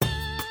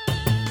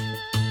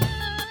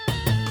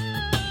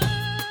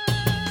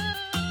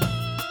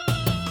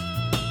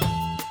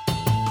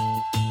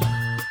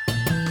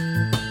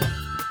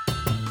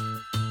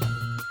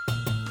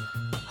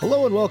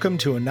Hello and welcome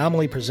to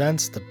Anomaly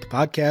Presents, the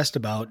podcast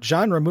about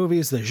genre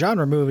movies, the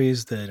genre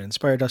movies that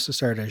inspired us to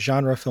start a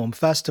genre film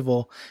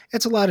festival.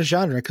 It's a lot of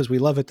genre because we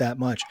love it that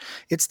much.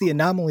 It's the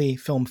Anomaly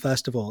Film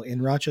Festival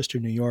in Rochester,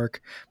 New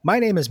York. My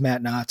name is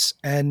Matt Knotts,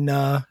 and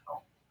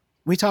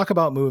we talk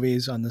about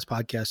movies on this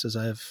podcast, as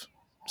I've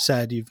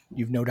said,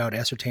 you've no doubt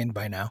ascertained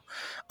by now.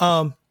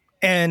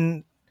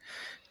 And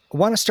I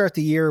want to start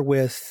the year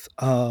with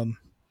a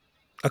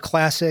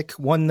classic,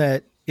 one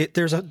that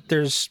there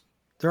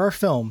are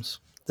films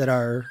that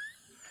are,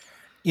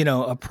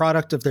 a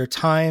product of their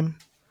time.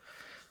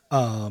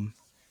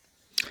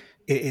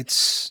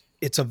 It's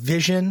a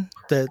vision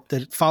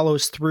that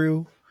follows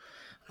through.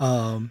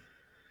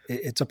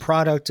 It's a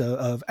product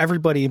of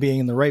everybody being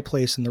in the right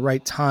place in the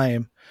right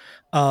time.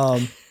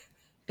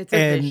 It's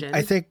a vision.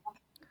 I think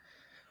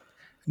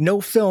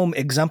no film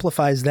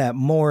exemplifies that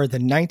more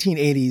than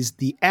 1980's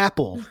The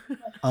Apple.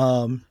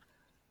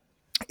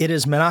 It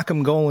is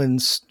Menahim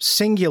Golan's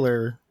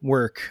singular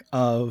work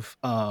of,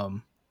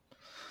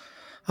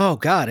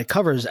 it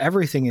covers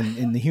everything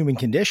in the human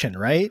condition,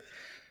 right?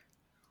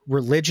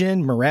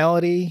 Religion,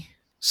 morality,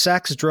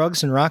 sex,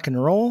 drugs, and rock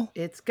and roll.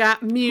 It's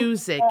got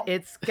music.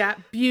 It's got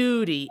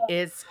beauty.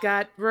 It's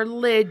got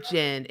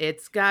religion.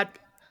 It's got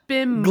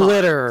bim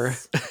glitter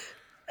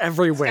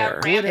everywhere.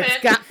 It's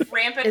got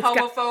rampant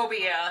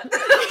homophobia.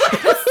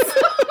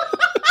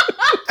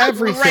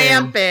 Everything.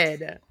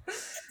 Rampant.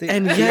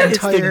 And yet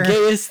it's the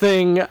gayest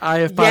thing I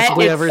have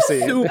possibly ever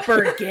seen.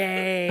 Super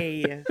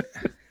gay.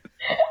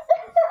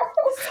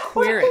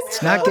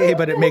 It's not gay,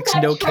 but it makes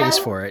no case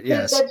for it.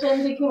 Yes. That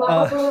Gen Z came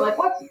up with, like,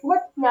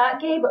 what's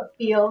not gay but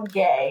feels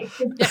gay?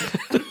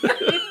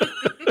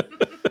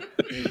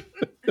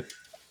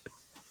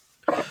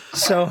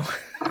 So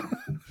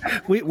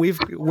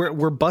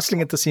we're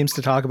busting at the seams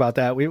to talk about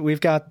that.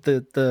 We've got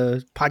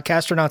the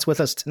podcastronauts with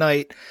us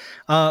tonight.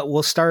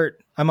 We'll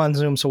start. I'm on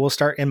Zoom, so we'll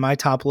start in my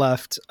top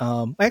left.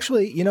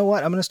 Actually, you know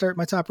what? I'm going to start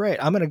my top right.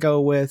 I'm going to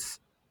go with.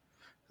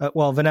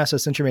 Vanessa,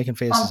 since you're making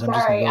faces, I'm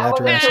just going to go that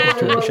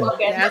direction.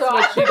 That's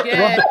what you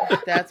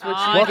get. That's what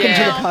you Welcome get.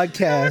 to the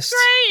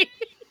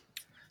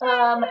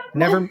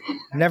podcast.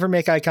 Never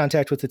make eye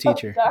contact with the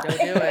teacher. Oh, Don't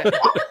do it.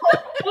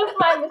 Just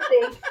my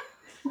mistake.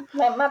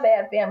 My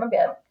bad, fam. My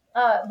bad.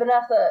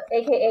 Vanessa,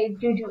 aka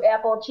Juju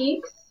Apple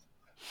Cheeks.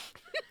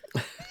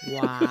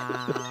 Wow.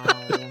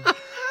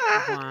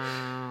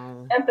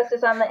 Wow.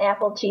 Emphasis on the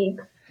apple cheek.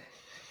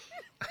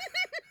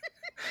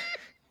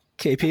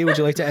 KP, would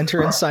you like to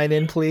enter and sign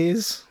in,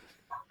 please?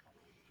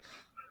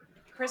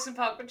 Kristen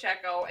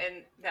Pacheco,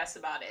 and that's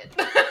about it.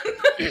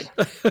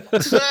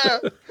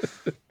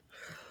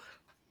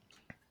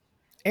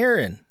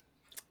 Erin.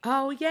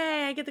 Oh,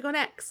 yay. I get to go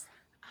next.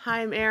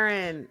 Hi, I'm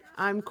Erin.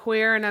 I'm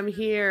queer and I'm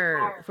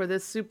here for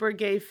this super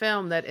gay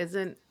film that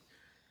isn't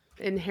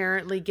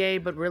inherently gay,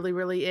 but really,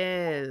 really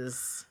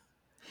is.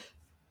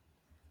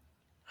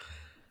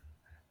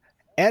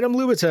 Adam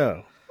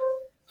Lubito.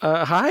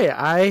 Hi,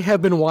 I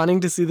have been wanting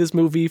to see this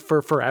movie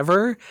for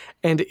forever,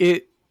 and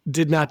it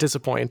did not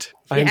disappoint.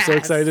 I'm so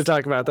excited to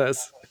talk about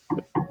this.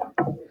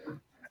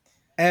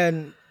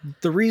 And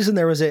the reason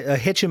there was a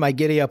hitch in my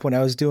giddy up when I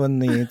was doing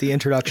the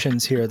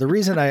introductions here, the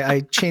reason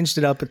I changed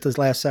it up at this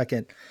last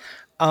second,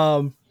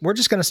 we're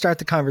just going to start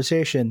the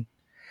conversation.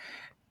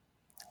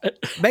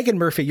 Megan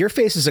Murphy, your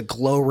face is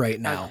aglow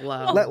right now.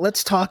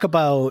 Let's talk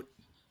about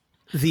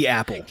The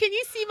Apple. Can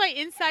you see my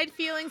inside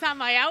feelings on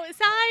my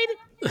outside?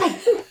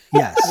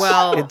 Yes.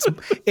 Well,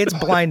 it's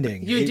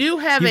blinding. You do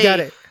have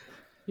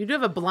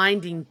a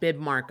blinding bib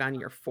mark on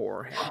your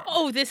forehead.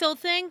 Oh, this old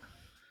thing?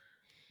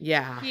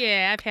 Yeah.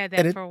 Yeah, I've had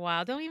that for a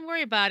while. Don't even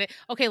worry about it.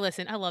 Okay,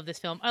 listen, I love this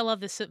film. I love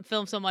this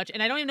film so much.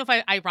 And I don't even know if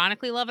I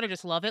ironically love it or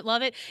just love it.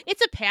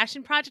 It's a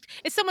passion project.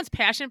 It's someone's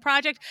passion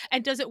project.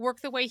 And does it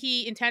work the way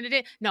he intended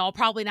it? No,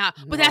 probably not.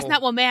 But that's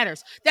not what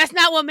matters. That's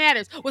not what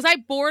matters. Was I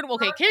bored?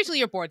 Okay, occasionally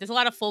you're bored. There's a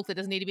lot of folk that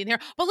doesn't need to be in here.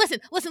 But listen.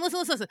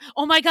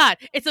 Oh my God.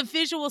 It's a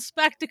visual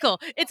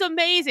spectacle. It's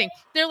amazing.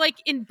 They're like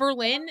in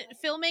Berlin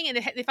filming and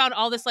they found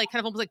all this like kind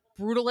of almost like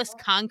brutalist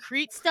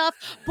concrete stuff.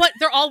 But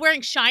they're all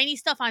wearing shiny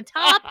stuff on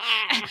top.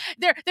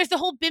 There's the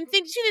whole BIM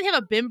thing. Did you see they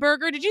have a BIM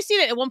burger? Did you see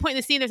that at one point in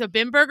the scene there's a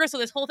BIM burger? So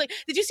this whole thing.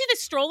 Did you see the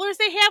strollers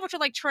they have, which are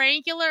like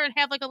triangular and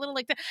have like a little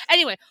like that?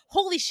 Anyway,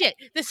 holy shit,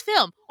 this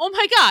film. Oh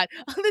my God,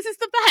 this is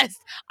the best.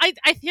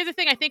 Here's the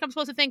thing. I think I'm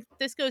supposed to think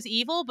this goes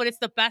evil, but it's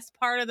the best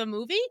part of the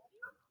movie.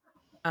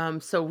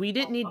 So we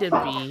didn't need to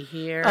be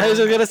here. I was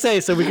just gonna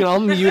say, so we can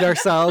all mute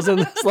ourselves and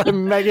just let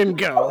Megan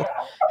go.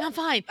 I'm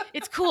fine.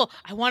 It's cool.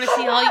 I want to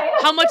see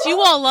how much you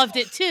all loved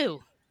it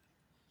too.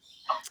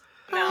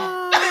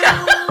 No.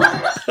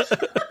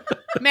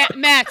 Matt,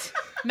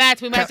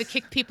 we might have to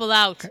kick people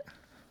out.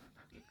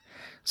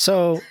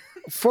 So,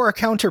 for a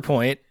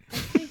counterpoint, I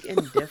think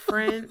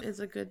indifferent is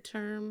a good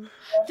term.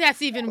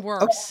 That's even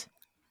worse.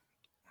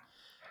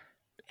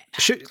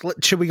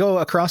 Should we go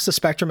across the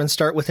spectrum and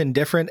start with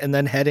indifferent and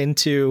then head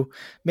into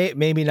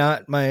maybe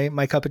not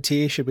my cup of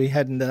tea? Should we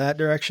head into that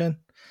direction?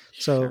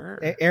 So, sure.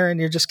 Erin,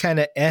 you're just kind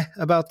of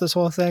about this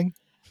whole thing?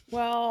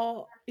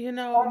 Well, you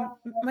know,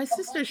 my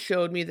sister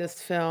showed me this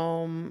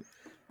film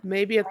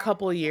maybe a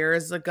couple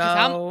years 'Cause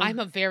ago. I'm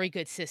a very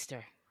good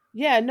sister.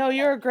 Yeah, no,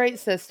 you're a great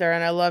sister,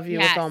 and I love you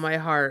with all Yes. my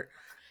heart.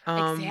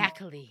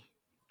 Exactly.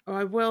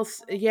 I will.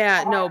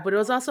 Yeah, no, but it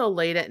was also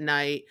late at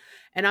night,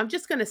 and I'm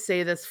just gonna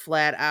say this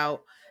flat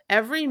out.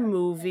 Every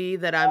movie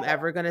that I'm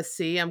ever gonna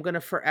see, I'm gonna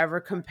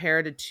forever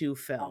compare to 2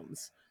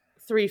 films,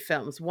 3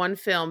 films. One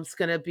film's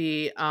gonna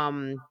be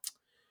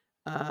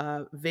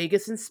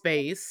Vegas in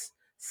Space.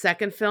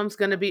 Second film's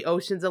gonna be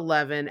Ocean's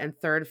 11, and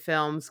third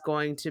film's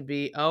going to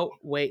be. Oh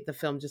wait, the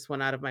film just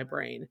went out of my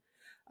brain.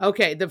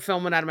 Okay, the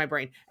film went out of my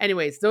brain.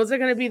 Anyways, those are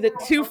gonna be the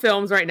 2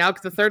 films right now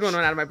because the third one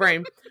went out of my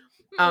brain.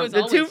 It was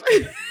The 2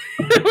 always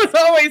it was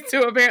always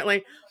 2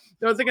 apparently.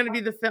 Those are going to be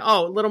the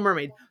Little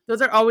Mermaid.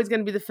 Those are always going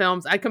to be the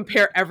films I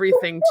compare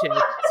everything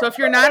to. So if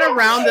you're not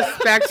around the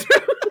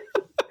spectrum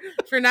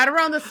if you're not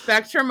around the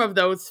spectrum of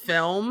those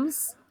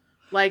films,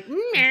 like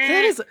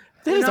that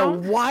is a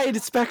wide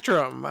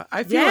spectrum.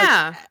 I feel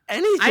like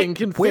anything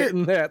can fit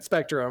in that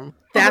spectrum.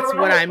 That's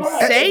what I'm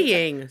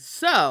saying.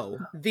 So,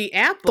 the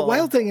apple. The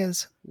wild thing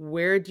is,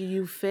 where do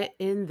you fit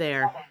in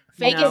there?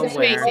 Vegas in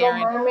space,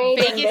 Erin.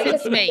 Vegas in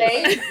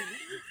space.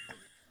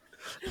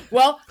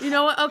 Well, you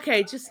know what?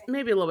 Okay, just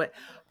maybe a little bit.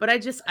 But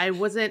I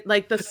wasn't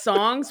like, the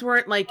songs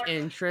weren't like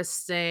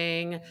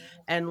interesting,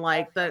 and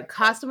like the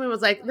costuming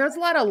was like, there's a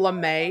lot of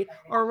lame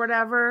or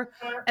whatever,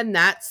 and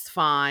that's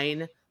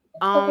fine.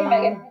 Okay,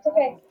 Megan, it's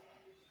okay.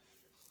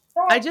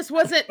 I just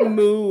wasn't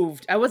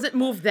moved. I wasn't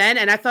moved then,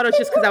 and I thought it was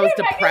just because I was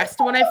depressed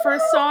when I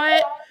first saw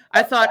it.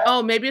 I thought,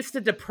 oh, maybe it's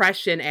the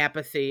depression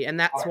apathy, and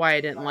that's why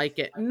I didn't like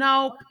it.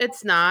 Nope,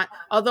 it's not.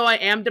 Although I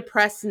am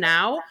depressed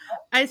now,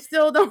 I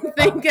still don't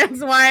think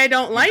that's why I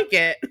don't like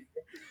it.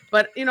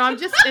 But, I'm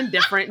just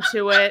indifferent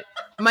to it.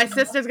 My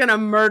sister's going to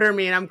murder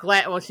me, and I'm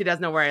glad. Well, she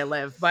doesn't know where I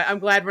live, but I'm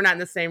glad we're not in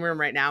the same room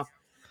right now.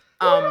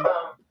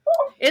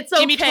 It's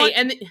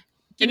okay.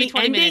 Give me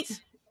 20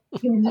 minutes.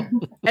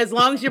 As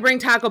long as you bring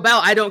Taco Bell,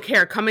 I don't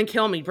care. Come and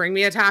kill me. Bring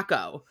me a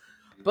taco.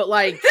 But,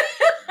 like,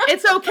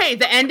 it's okay.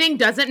 The ending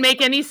doesn't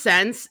make any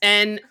sense,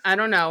 and I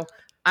don't know.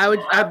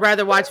 I'd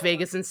rather watch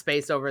Vegas in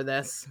Space over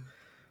this.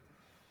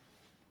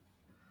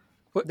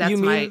 That's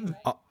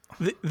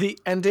the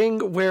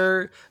ending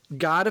where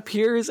God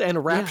appears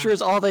and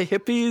raptures all the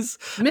hippies?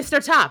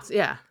 Mr. Tops,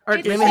 yeah. Or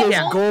in his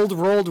gold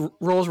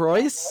Rolls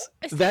Royce?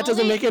 That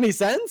doesn't make any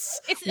sense?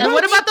 And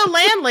what about the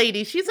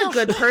landlady? She's a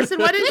good person.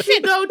 Why didn't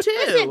she go too?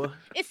 Listen,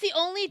 it's the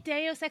only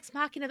Deus Ex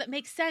Machina that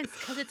makes sense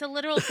because it's a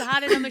literal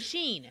god in a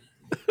machine.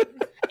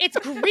 It's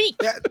Greek.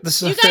 Yeah,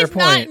 this is you a fair guys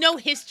not point. know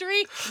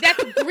history?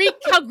 That's Greek.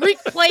 How Greek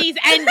plays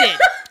ended.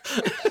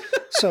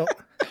 So,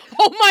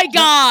 oh my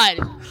God.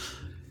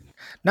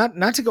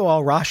 Not to go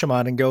all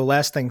Rashomon and go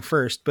last thing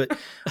first, but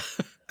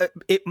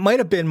it might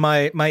have been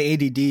my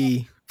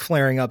ADD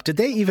flaring up. Did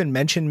they even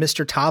mention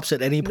Mr. Tops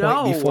at any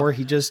point before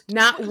he just...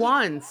 Not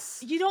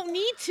once. You don't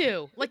need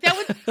to. Like, that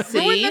would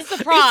ruin the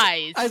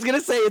surprise. I was going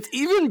to say, it's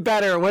even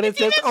better when it's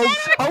just,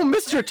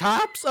 Mr.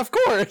 Tops? Of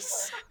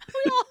course.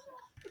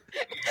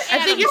 I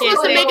think you're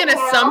supposed to make an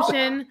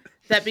assumption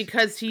that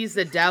because he's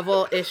the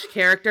devil-ish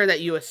character that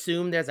you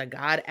assume there's a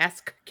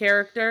god-esque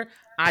character.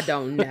 I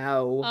don't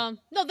know.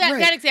 No,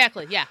 that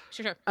exactly. Yeah,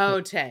 sure.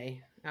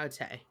 Okay.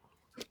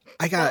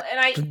 I got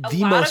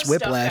the most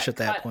whiplash at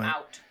that point.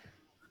 Out.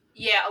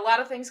 Yeah, a lot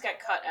of things got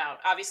cut out.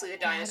 Obviously, the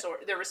dinosaur.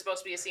 There was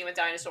supposed to be a scene with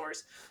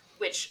dinosaurs,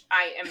 which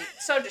I am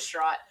so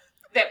distraught.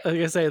 That I was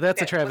gonna say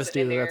that's a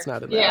travesty. That's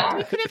not in there. Yeah,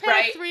 we could have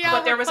had a 3-hour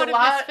but there was cut a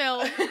lot. Of this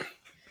film.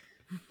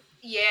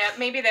 Yeah,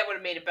 maybe that would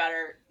have made it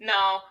better.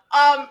 No.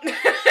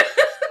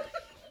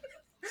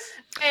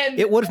 And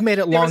it would have made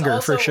it longer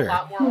for sure. There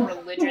was also a lot more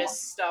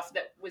religious stuff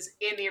that was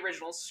in the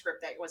original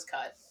script that was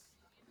cut.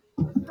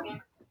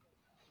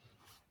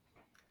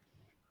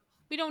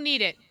 We don't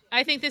need it.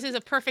 I think this is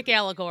a perfect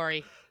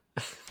allegory.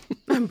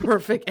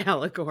 Perfect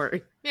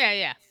allegory.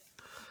 Yeah.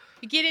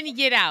 You get in, you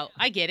get out.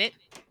 I get it.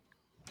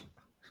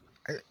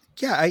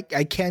 Yeah,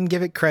 I can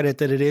give it credit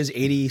that it is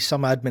 80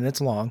 some odd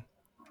minutes long.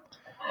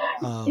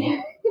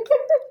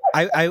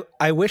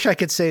 I wish I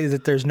could say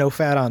that there's no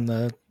fat on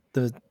the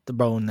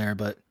bone there,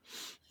 but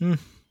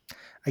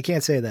I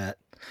can't say that.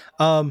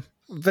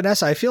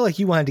 Vanessa, I feel like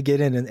you wanted to get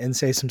in and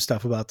say some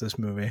stuff about this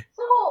movie.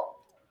 So,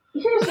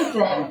 here's the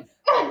thing.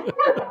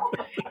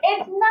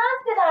 It's not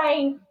that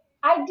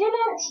I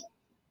didn't...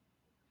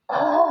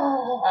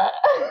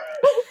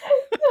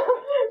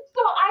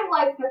 So I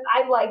liked this.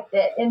 I liked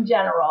it in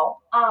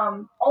general.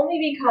 Only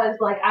because,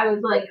 like, I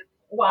was, like,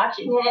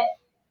 watching it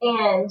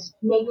and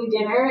making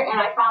dinner, and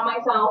I found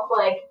myself,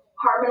 like,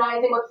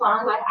 harmonizing with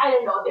songs. Like, I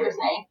didn't know what they were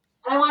saying.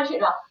 And I want you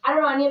to know, I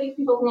don't know any of these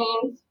people's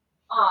names.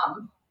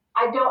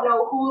 I don't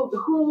know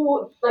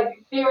who, like,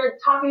 they were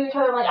talking to each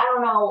other. I'm like, I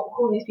don't know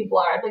who these people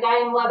are. The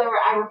guy in leather,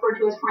 I refer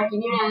to as Frankie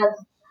Muniz.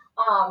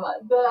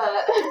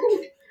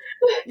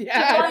 The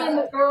guy and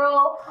the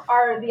girl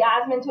are the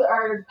Osmond, the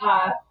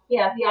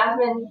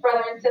Osmond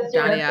brother and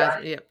sister.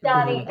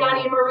 Donnie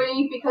and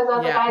Marie, because I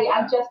was like,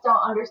 I just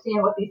don't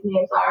understand what these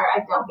names are. I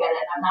don't get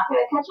it. I'm not going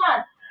to catch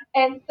on.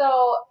 And so,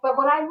 but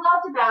what I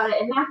loved about it,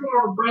 and not to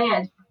have a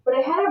brand, but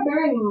it had a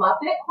very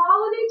Muppet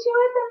quality to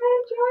it that I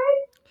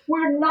enjoyed.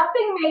 where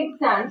nothing made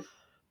sense,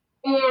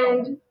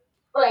 and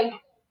like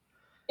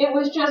it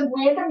was just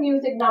random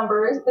music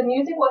numbers. The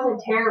music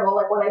wasn't terrible,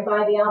 like when I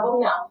buy the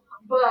album, no.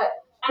 But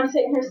I'm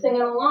sitting here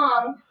singing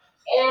along,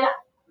 and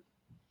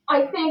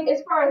I think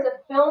as far as the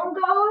film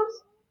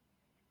goes,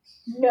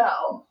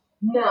 no.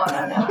 But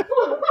I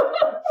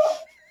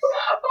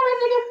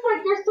think it's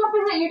like there's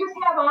something that you just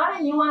have on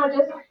and you want to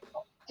just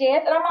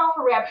dance. And I'm all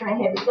for Rapture and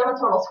hippies. I'm a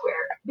total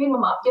square. Beam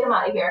them up. Get them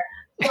out of here.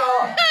 So,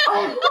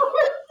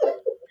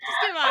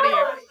 Get him out of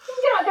here.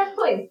 Just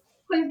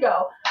please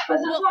go. But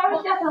so I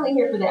was definitely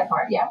here for that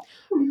part. Yeah.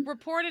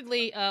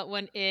 Reportedly,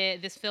 when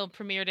this film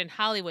premiered in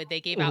Hollywood,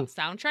 they gave out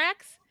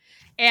soundtracks.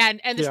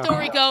 And the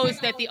story goes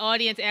that the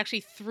audience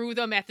actually threw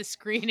them at the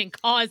screen and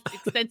caused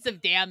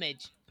extensive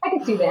damage. I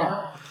can see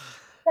that.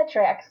 That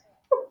tracks.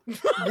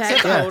 That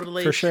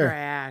totally for sure.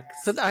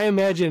 tracks. So I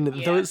imagine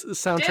those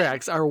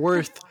soundtracks are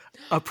worth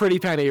a pretty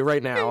penny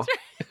right now.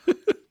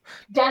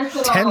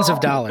 Tens of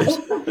dollars.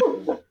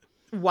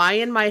 Why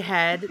in my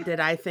head did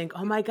I think,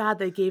 oh my God,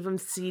 they gave them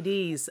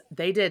CDs?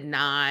 They did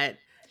not.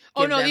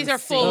 Oh no, these are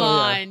full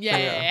on.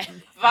 Yeah.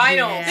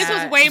 Vinyl. Yeah, This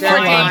was way they're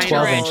more vinyls.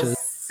 12 dangerous. inches.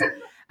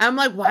 I'm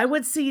like, why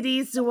would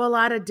CDs do a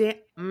lot of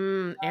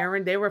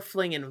Erin, they were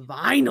flinging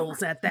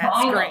vinyls at that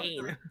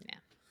screen.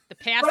 The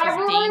past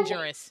was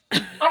dangerous. I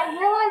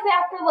realized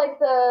after like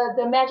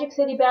the Magic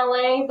City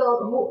Ballet,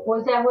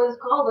 was that what it's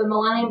called? The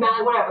Millennium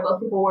Ballet, whatever those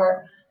people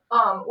were,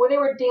 where they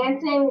were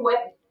dancing with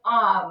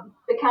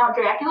the Count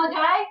Dracula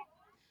guy.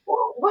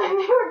 When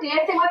they were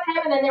dancing with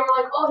him, and then they were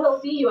like, "Oh, he'll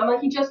see you." I'm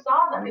like, he just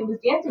saw them. He was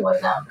dancing with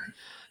them,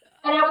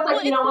 and I was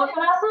like, you know what,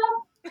 Vanessa?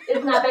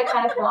 It's not that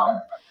kind of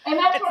film. And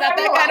that's It's what not I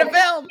that realized. kind of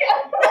film.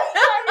 I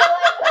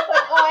was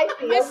like, oh, I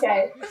see.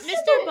 Okay.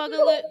 Mr.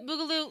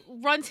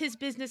 Boogaloo runs his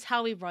business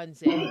how he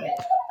runs it.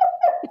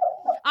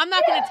 I'm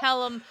not going to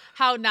tell him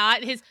how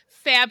not. His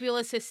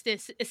fabulous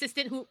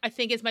assistant, who I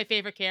think is my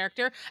favorite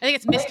character. I think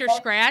it's Mr.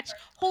 Scratch.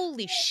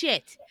 Holy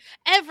shit.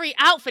 Every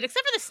outfit,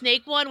 except for the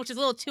snake one, which is a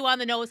little too on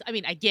the nose. I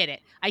mean, I get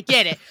it.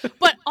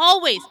 But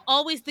always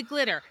the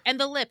glitter and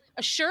the lip.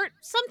 A shirt,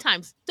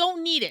 sometimes.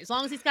 Don't need it, as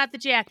long as he's got the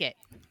jacket.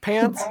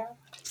 Pants?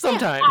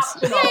 Sometimes.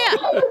 Yeah.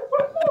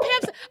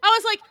 Pam's, I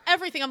was like,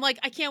 everything. I'm like,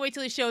 I can't wait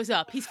till he shows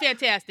up. He's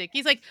fantastic.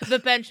 He's like the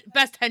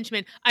best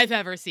henchman I've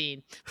ever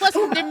seen. Plus,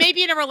 they may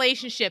be in a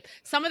relationship.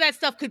 Some of that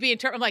stuff could be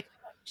I'm like,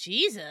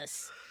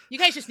 Jesus, you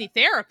guys just need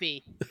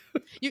therapy.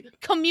 You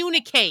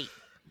communicate.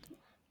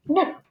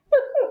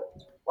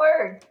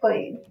 Words,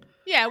 please.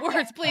 Yeah,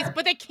 words, please.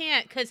 But they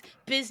can't because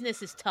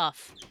business is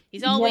tough.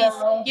 He's always,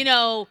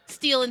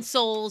 stealing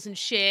souls and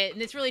shit.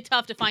 And it's really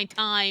tough to find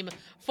time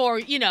for,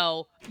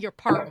 your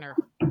partner.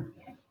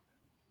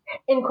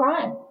 In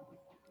crime.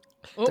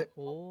 We began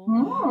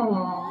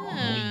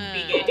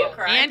to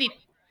cry. Andy.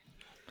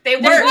 They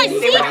were doing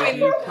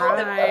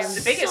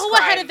the biggest So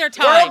crime. ahead of their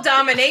time. World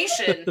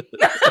domination.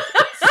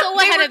 So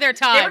ahead of their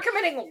time. They were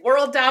committing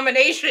world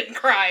domination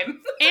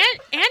crime. and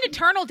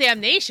eternal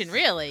damnation,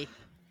 really.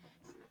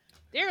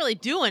 They're really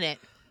doing it.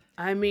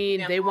 I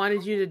mean, they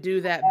wanted you to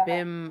do that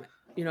BIM,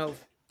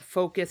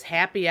 focus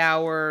happy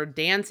hour,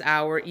 dance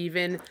hour,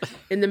 even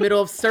in the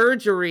middle of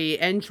surgery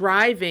and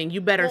driving.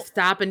 You better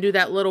stop and do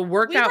that little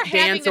workout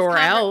dance or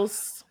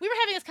else. We were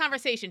having this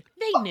conversation.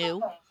 They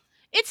knew.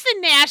 It's the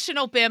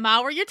National BIM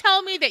Hour. You're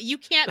telling me that you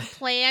can't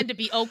plan to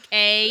be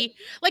okay?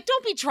 Like,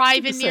 don't be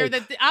driving near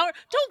the hour.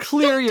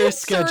 Clear your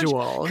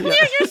schedule. Clear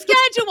your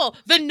schedule.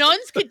 The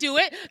nuns could do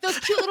it. Those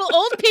cute little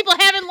old people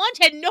having lunch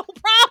had no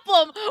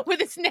problem with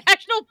this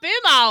National BIM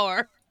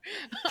Hour.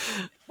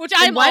 Which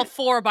I'm all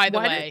for, by the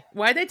way.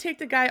 Why'd they take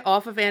the guy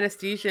off of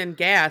anesthesia and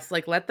gas?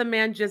 Like, let the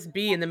man just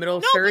be in the middle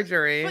of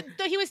surgery.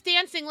 But he was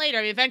dancing later.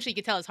 I mean, eventually you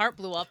could tell his heart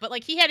blew up,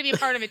 but he had to be a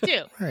part of it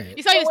too. Right.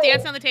 You saw he was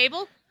dancing on the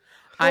table?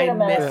 I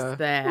missed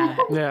that.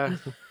 Yeah.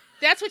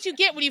 That's what you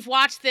get when you've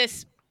watched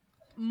this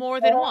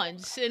more than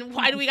once. And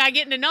why do we gotta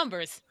get into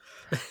numbers?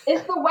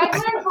 Is the white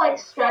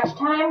man's stretch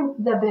time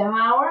the BIM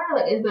hour?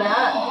 Is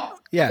that?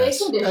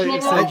 Yes.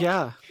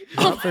 Yeah.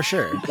 For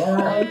sure.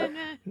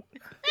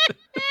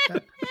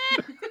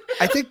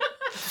 I think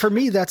for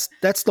me that's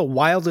the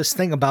wildest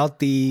thing about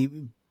the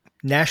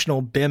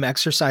National BIM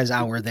exercise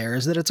hour there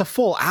is that it's a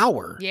full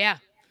hour. Yeah.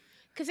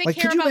 Because they care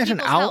could you about imagine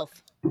people's health.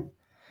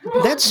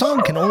 That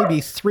song can only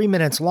be 3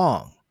 minutes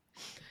long.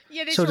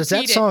 Yeah, so does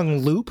that song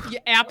loop? Yeah,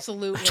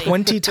 absolutely.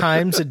 20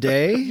 times a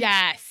day?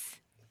 Yes.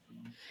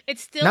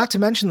 It's still not to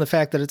mention the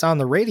fact that it's on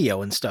the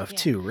radio and stuff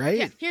too, right?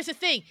 Yeah. Here's the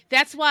thing.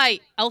 That's why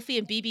Elfie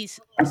and BB's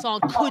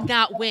song could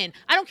not win.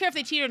 I don't care if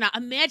they cheat or not.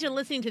 Imagine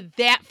listening to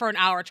that for an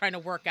hour trying to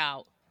work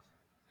out.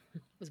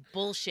 It was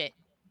bullshit.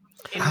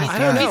 I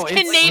don't know.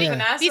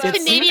 These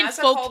Canadian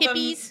folk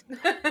hippies.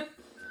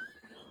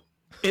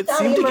 It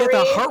seemed to get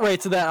the heart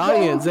rates of that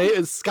audience. They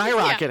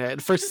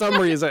skyrocketed for some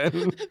reason.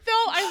 No,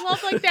 I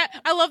love that.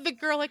 I love the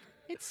girl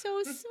it's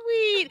so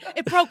sweet.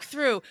 It broke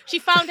through. She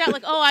found out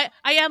I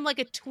am like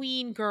a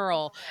tween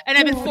girl and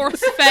I've been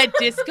force-fed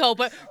disco,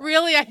 but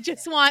really I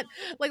just want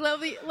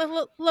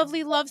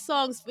lovely love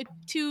songs with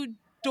two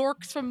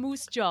dorks from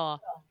Moose Jaw.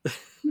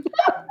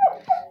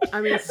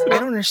 I mean, I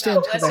don't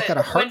understand how that got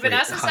a heart when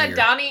Vanessa rate said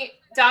higher.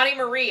 Donnie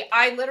Marie,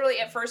 I literally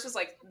at first was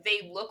like,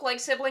 they look like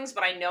siblings,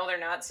 but I know they're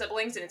not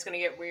siblings, and it's gonna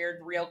get weird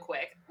real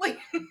quick. Like,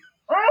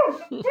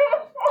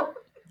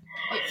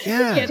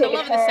 Yeah. The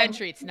love of the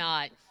century. It's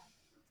not.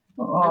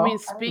 I mean,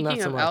 Not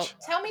speaking so of much.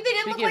 tell me they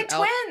didn't look Speaking like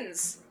of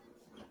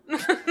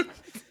twins.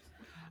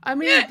 I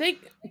mean,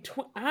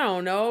 I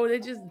don't know. They're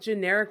just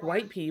generic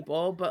white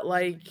people, but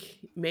like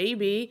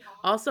maybe.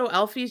 Also,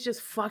 Alfie's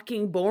just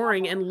fucking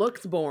boring and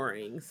looks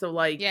boring. So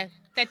like, Yeah,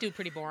 that dude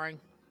pretty boring.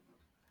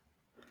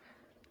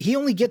 He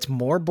only gets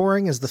more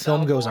boring as the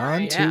film goes on,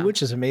 boring. too, Yeah.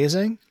 which is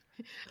amazing.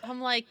 I'm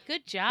like,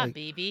 good job, Like-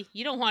 BB.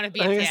 You don't want to be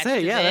I was attached gonna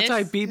say, to yeah, this.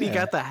 that's why BB Yeah.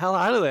 got the hell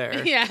out of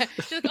there. Yeah.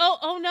 She's like,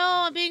 oh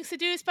no, I'm being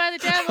seduced by the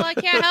devil. I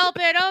can't help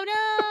it. Oh no.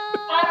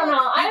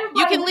 I don't know.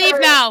 You can leave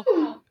now.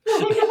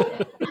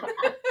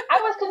 I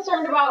was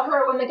concerned about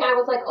her when the guy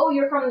was like, "Oh,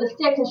 you're from the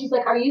sticks," and she's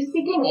like, "Are you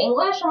speaking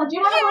English?" I'm like, "Do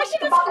you know what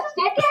the fuck a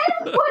stick is?"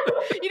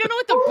 What? You don't know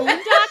what the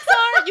boondocks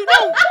are? You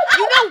know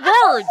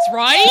words,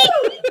 right?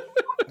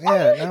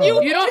 Yeah, no.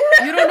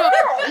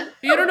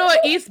 You don't know what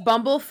East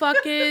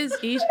Bumblefuck is?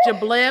 East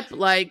Jablip?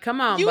 Like,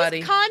 come on, Use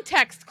buddy.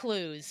 context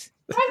clues.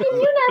 I mean,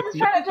 Eunice is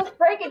trying to just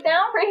break it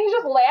down for you. He's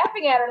just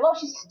laughing at her. Look,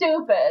 she's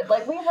stupid.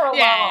 Like, leave her alone.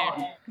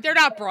 Yeah. They're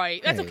not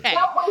bright. That's Hey. okay.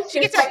 Don't waste She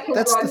your gets her- second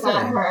That's the voice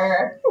on thing.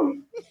 her.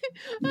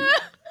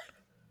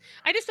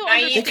 I just don't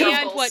Naive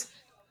understand uncles.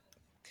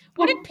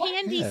 what did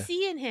Pandy Yeah.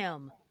 see in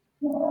him?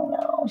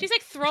 No. She's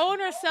like throwing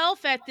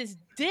herself at this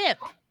dip.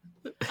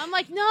 I'm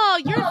like, no,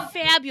 you're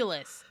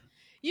fabulous.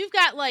 You've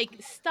got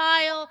like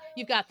style.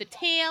 You've got the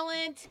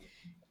talent.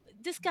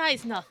 This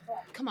guy's nothing.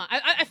 Come on.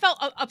 I felt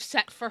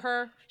upset for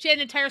her. She had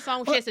an entire song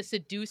where she has to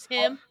seduce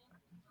him.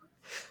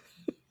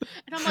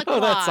 And I'm like, Oh,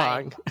 why? that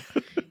song.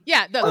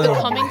 Yeah, the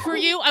Coming For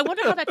You. I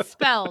wonder how that's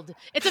spelled.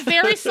 It's a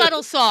very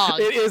subtle song.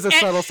 It is a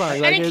subtle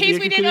song. And in case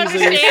we didn't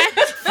easily understand,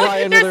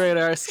 fly under the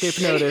radar, escape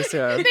notice.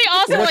 Yeah. they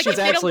also What like she's if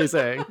they don't- actually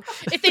saying.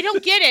 if they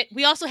don't get it,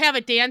 we also have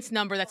a dance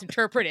number that's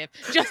interpretive,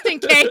 just in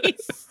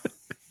case.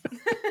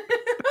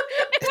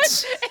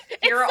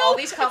 Here are all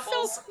these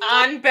couples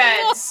on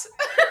beds.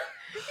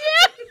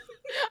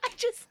 I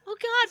just, oh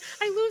God,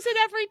 I lose it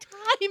every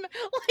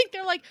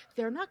time. Like,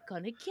 they're not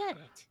gonna get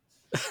it.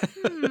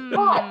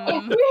 What? How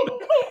can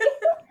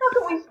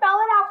we spell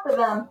it out for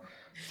them?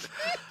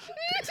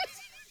 It's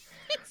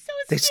so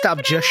They stupid.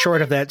 stopped just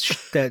short of that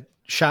that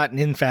shot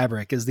in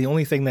fabric is the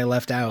only thing they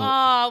left out.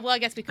 Oh, well, I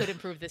guess we could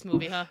improve this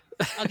movie, huh?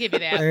 I'll give you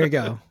that. There you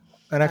go.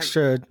 An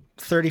extra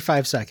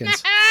 35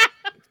 seconds.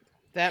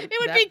 It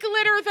would be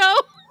glitter, though.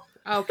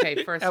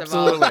 Okay, first of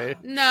Absolutely.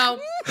 all, no,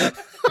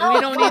 we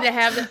don't need to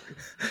have.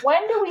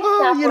 When do we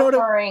stop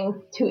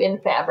referring to in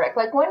fabric?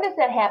 Like, when does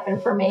that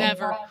happen for me?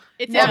 Never.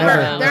 It's Never.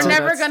 never. Never. They're So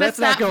never gonna that's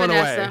not stop, going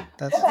Vanessa. away.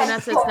 That's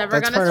Vanessa, it's never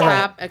That's gonna part of it.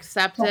 stop.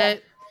 Accept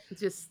it.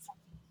 It's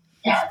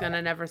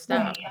gonna never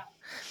stop.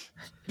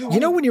 You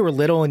know when you were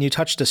little and you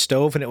touched a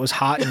stove and it was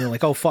hot and you're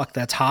like, oh fuck,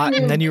 that's hot,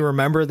 and then you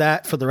remember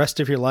that for the rest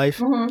of your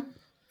life?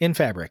 In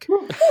fabric.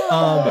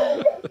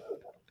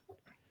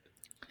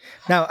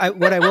 Now,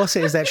 what I will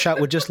say is that shot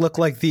would just look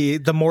like the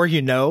more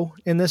you know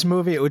in this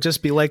movie. It would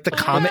just be like the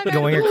comet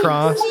going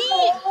across.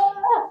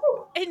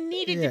 It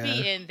needed to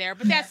be in there,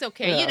 but that's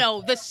okay. Yeah. You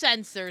know, the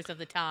censors of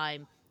the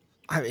time.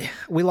 I mean,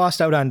 we lost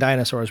out on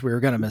dinosaurs. We were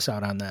going to miss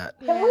out on that.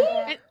 Can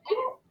we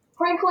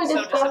briefly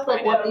So discuss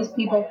like what these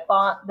people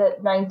thought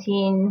that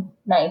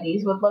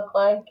 1990s would look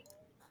like?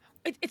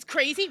 It's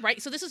crazy, right?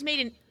 So this was made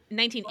in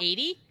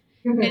 1980,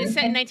 and it's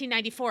set in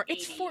 1994.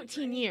 It's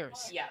 14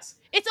 years. Yes.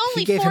 It's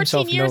only gave 14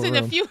 himself years no in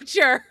the room.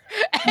 future,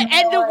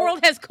 and the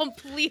world has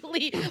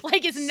completely,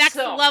 like, it's next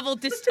So- level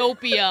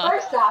dystopia.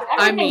 First off,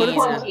 I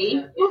everything's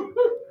mean- 20.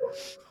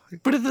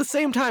 But at the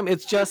same time,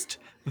 it's just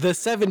the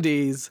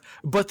 70s,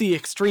 but the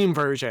extreme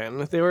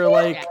version. They were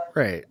like,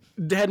 Right.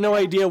 had no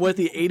idea what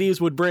the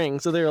 80s would bring.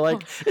 So they were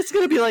like, it's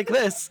going to be like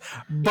this,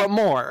 but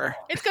more.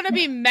 It's gonna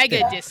be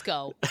mega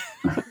disco.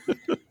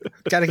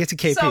 Got to get to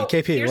KP. So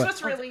KP, here's what?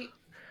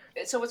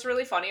 what's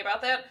really funny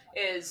about that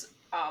is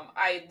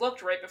I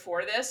looked right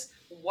before this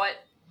what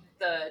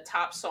the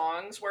top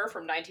songs were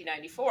from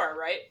 1994,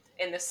 right?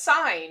 And The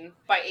Sign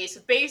by Ace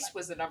of Base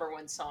was the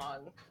 #1 song.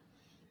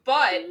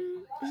 But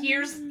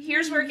here's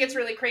where it gets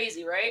really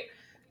crazy, right?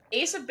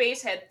 Ace of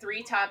Base had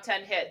 3 top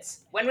 10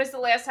 hits. When was the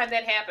last time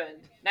that happened?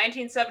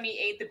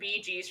 1978, the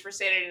Bee Gees for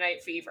Saturday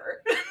Night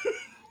Fever.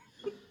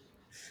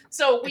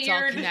 So It's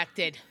all weird.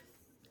 connected,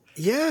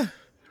 Yeah. and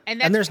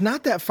And that's there's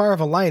not that far of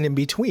a line in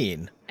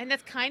between.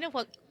 kind of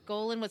what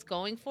Golan was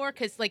going for,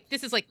 because like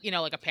this is like, you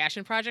know, like a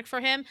passion project for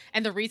him,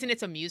 and the reason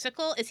it's a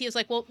musical is he was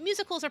like, well,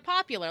 musicals are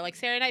popular, like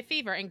Saturday Night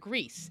Fever and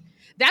Grease.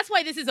 That's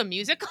why this is a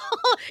musical,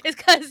 is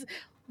because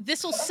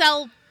this will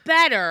sell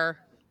better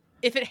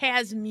if it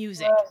has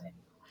music.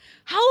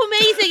 How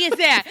amazing is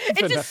that?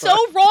 It's just so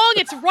wrong.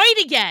 It's right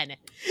again.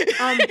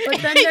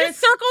 But then It there's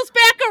circles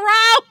back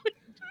around.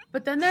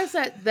 But then there's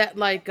that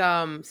like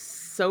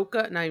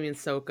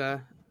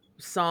soca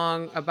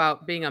song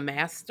about being a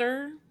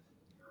master.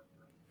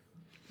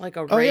 Like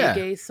a yeah.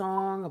 reggae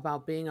song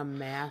about being a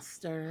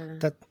master.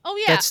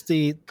 That's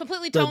the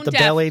completely tone deaf,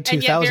 Ballet and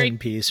yet 2000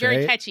 piece, very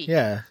right? catchy.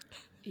 Yeah.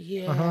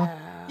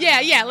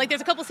 Yeah. Like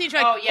there's a couple scenes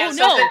where like, yeah, oh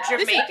so no, the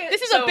this Jamaican-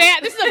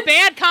 is a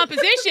bad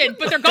composition,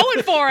 but they're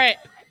going for it.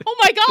 Oh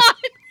my god.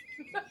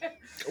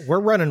 We're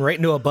running right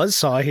into a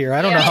buzzsaw here.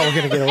 I don't know how we're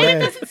going to get And away. it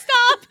doesn't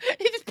stop.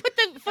 He just put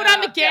the foot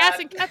on the gas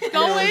and kept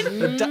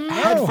going.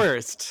 Head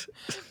first.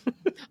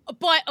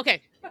 But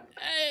okay,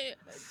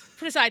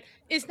 put aside,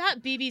 is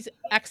not BB's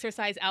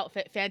exercise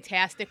outfit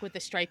fantastic with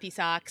the stripy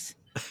socks?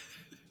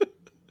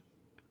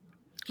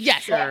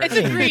 Yes, it's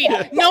agreed.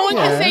 No one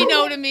can say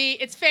no to me.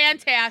 It's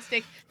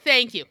fantastic.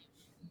 Thank you.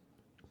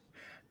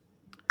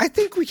 I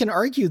think we can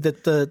argue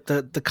that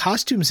the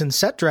costumes and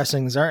set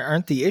dressings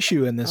aren't the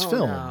issue in this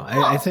film. No.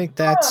 I think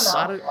that's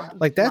lot of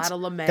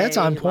LeMay, that's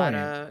on point.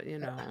 Lot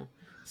of,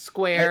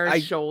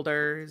 squares,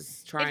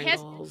 shoulders,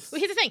 triangles.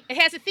 Here's the thing. It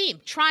has a theme.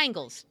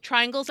 Triangles.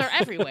 Triangles are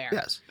everywhere.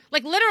 Yes.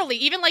 Like literally,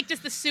 even like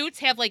just the suits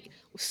have like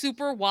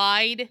super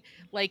wide,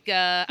 like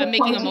I'm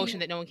making a motion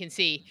that no one can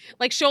see.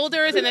 Like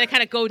shoulders and then it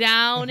kind of go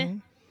down. Mm-hmm.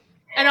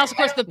 And also of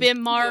course the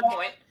bim mark. Good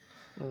point.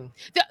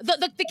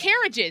 The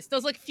carriages,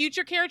 those like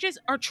future carriages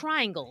are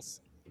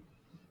triangles.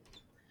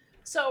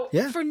 So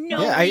Yeah. For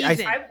no Yeah,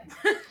 reason.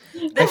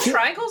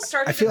 Triangles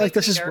started I feel to like make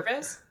this me is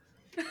nervous.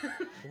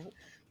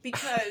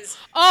 Because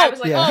I was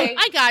like, okay,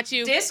 I got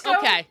you. disco.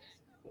 Okay.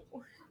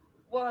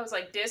 Well, I was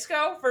like,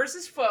 disco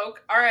versus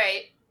folk. All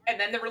right. And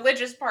then the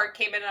religious part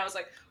came in and I was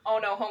like, oh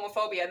no,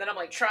 homophobia. And then I'm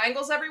like,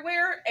 triangles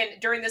everywhere. And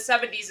during the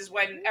 70s is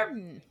when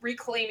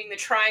reclaiming the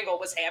triangle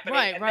was happening.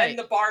 Right, and right. then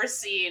the bar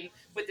scene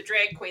with the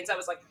drag queens, I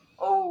was like,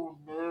 oh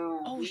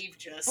no, we've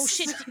just... Oh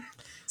shit.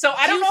 So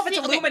I don't know if it's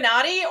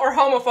Illuminati or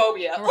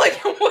homophobia.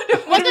 Like,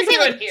 what are we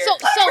doing here? So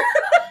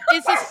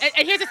is this,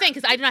 and here's the thing,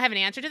 because I do not have an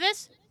answer to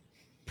this,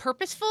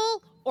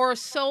 purposeful or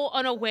so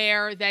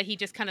unaware that he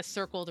just kind of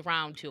circled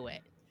around to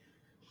it?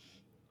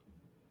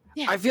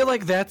 Yeah. I feel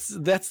like that's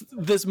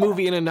this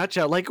movie in a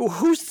nutshell. Like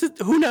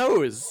who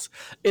knows?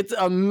 It's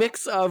a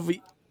mix of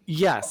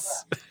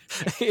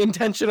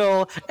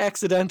intentional,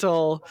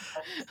 accidental,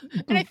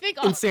 and I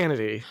think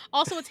insanity.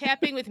 Also, what's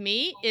happening with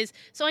me is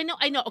I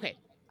know. Okay,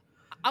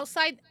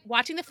 outside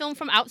watching the film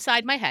from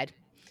outside my head,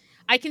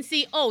 I can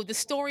see. Oh, the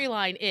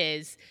storyline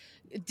is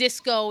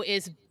disco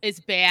is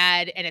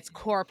bad and it's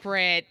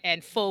corporate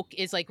and folk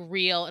is like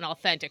real and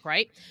authentic,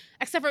 right?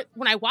 Except for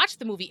when I watch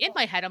the movie in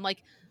my head, I'm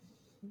like,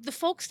 the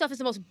folk stuff is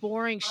the most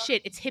boring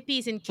shit. It's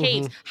hippies and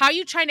caves. How are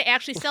you trying to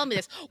actually sell me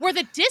this? Where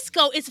the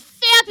disco is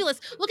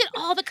fabulous. Look at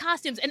all the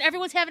costumes and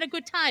everyone's having a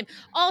good time.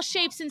 All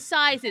shapes and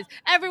sizes.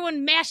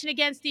 Everyone mashing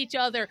against each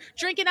other.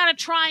 Drinking out of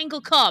triangle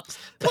cups.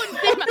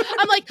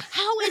 I'm like,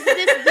 how is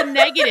this the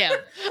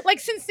negative? Like,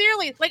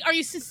 sincerely, like, are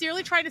you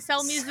sincerely trying to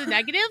sell me as the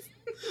negative?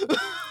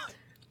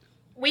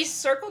 We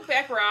circled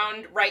back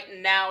around right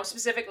now.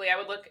 Specifically, I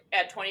would look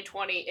at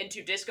 2020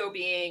 into disco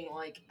being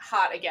like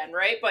hot again,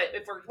 right? But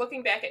if we're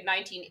looking back at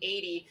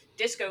 1980,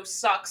 Disco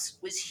Sucks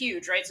was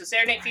huge, right? So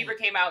Saturday Night Fever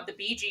came out. The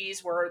Bee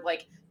Gees were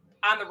like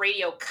on the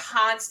radio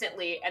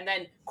constantly, and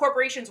then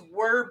corporations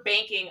were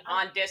banking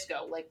on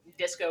disco, like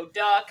Disco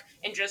Duck,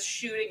 and just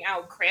shooting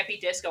out crappy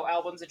disco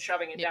albums and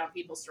shoving it down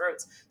people's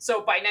throats.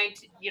 So by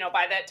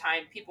by that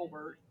time, people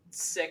were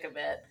sick of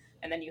it.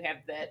 And then you have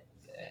that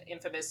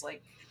infamous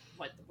like.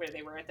 Where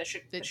they were at the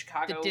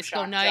Chicago the disco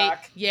shock night,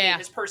 jock,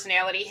 his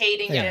personality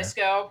hating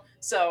disco,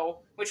 so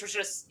which was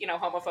just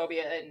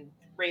homophobia and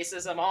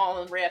racism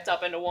all wrapped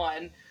up into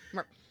one.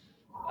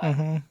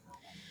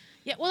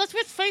 Yeah, well, that's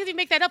what's funny that you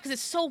make that up because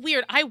it's so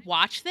weird. I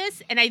watch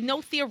this and I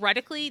know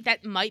theoretically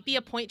that might be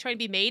a point trying to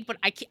be made, but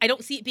I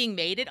don't see it being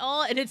made at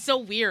all, and it's so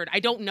weird. I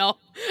don't know.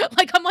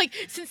 Like, I'm like,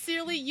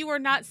 sincerely, you are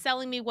not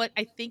selling me what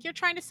I think you're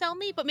trying to sell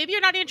me, but maybe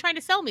you're not even trying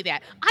to sell me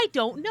that. I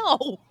don't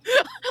know.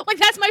 Like,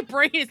 that's my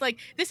brain. It's like,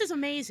 this is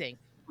amazing.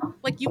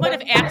 Like, you might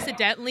have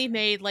accidentally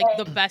made, like,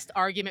 the best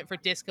argument for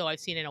disco I've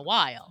seen in a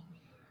while.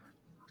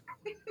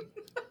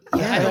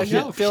 Yeah,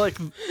 I feel like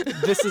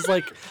this is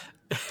like...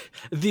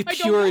 the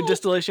pure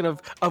distillation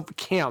of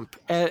camp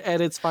at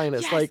its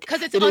finest. Yes, like,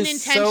 because it's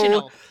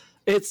unintentional.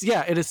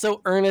 It is so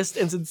earnest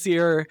and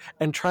sincere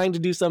and trying to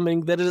do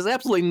something that it is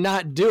absolutely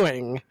not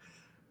doing.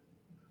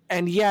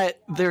 And yet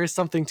there is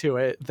something to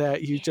it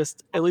that you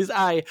just, at least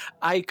I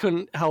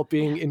couldn't help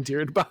being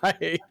endeared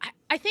by.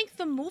 I think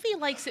the movie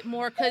likes it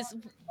more because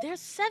there's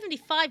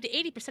 75 to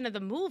 80% of the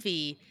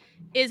movie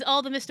is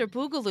all the Mr.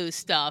 Boogaloo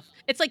stuff.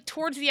 It's like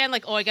towards the end,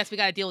 like, oh, I guess we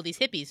got to deal with these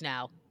hippies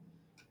now.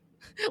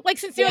 Like,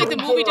 sincerely,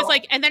 the movie just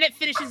like, and then it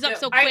finishes up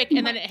so quick,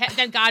 and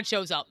then God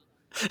shows up.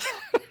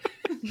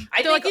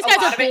 They're like, these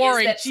guys are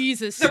boring.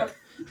 Jesus.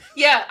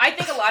 I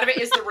think a lot of it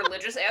is the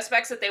religious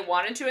aspects that they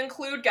wanted to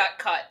include got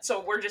cut,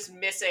 so we're just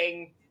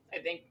missing. I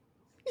think,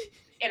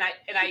 and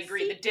I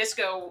agree. The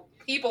disco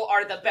people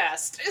are the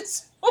best.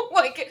 It's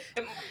like,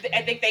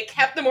 I think they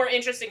kept the more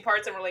interesting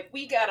parts, and we're like,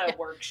 we gotta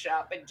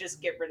workshop and just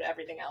get rid of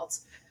everything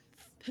else.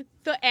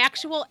 The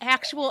actual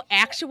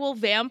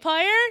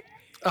vampire.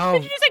 Oh,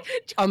 And you're just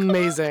like,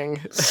 amazing.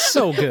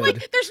 So good.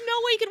 like, there's no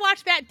way you could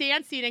watch that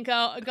dance scene and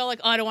go like,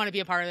 oh, I don't want to be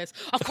a part of this.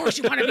 Of course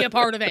you want to be a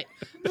part of it.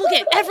 Look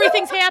at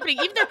everything's happening.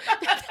 Even though,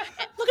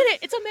 look at it.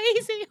 It's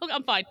amazing. Okay,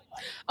 I'm fine.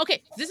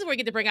 Okay, this is where we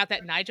get to bring out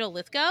that Nigel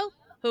Lithgow,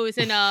 who is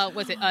in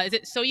is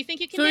it So You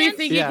Think You Can So Dance? you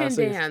think you can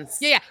dance?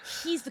 Yeah.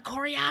 He's the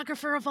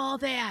choreographer of all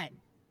that.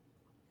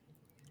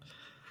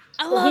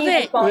 I So love he's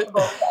it.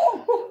 responsible.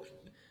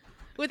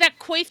 With that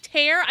coiffed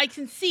hair, I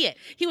can see it.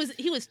 He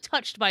was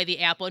touched by the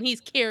apple, and he's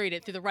carried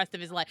it through the rest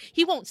of his life.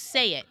 He won't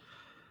say it,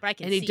 but I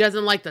can And see he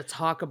doesn't like to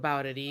talk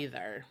about it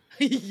either.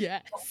 it.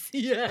 Yes.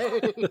 Yeah.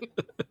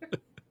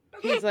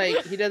 He's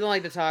like, he doesn't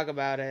like to talk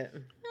about it.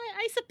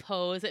 I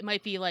suppose it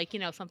might be like,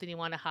 something you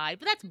want to hide,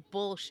 but that's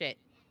bullshit.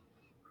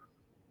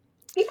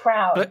 Be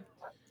proud. But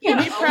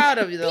Yeah, be proud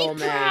of you, Be old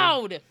man.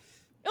 proud. It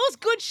was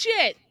good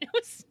shit. It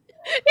was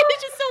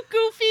just so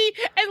goofy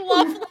and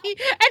lovely,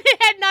 and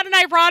it had not an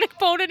ironic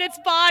bone in its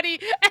body,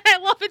 and I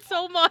love it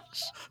so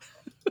much.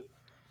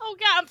 Oh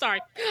God, I'm sorry.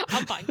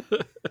 I'm fine. You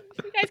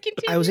guys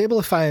continue. I was able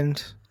to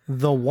find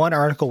the one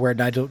article where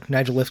Nigel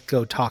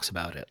Lithgow talks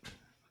about it.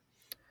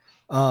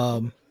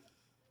 And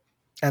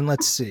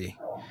let's see.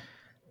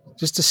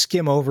 Just to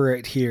skim over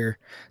it here,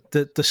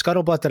 the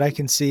scuttlebutt that I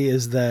can see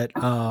is that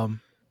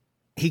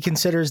he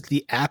considers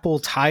The Apple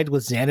tied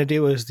with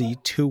Xanadu as the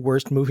two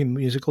worst movie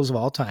musicals of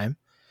all time.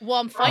 Well,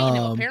 I'm fighting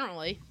him,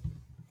 apparently.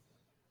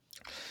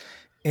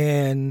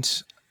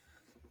 And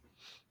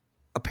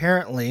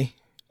apparently,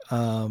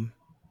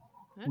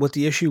 what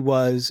the issue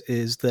is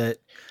that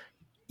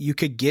you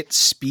could get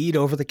speed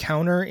over the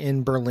counter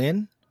in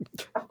Berlin.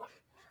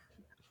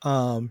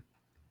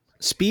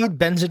 Speed,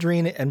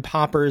 Benzedrine, and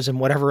poppers, and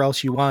whatever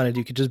else you wanted,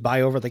 you could just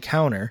buy over the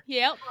counter.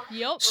 Yep.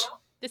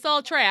 This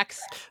all tracks.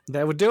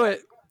 that would do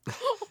it.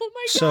 Oh my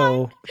God.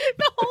 So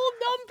The whole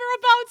number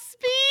about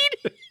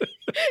speed.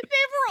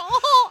 They were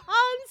all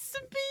on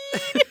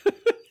speed.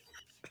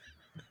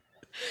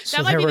 So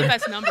That might there be the were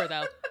best number,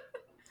 though.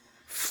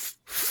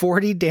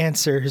 40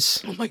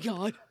 dancers, Oh my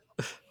God.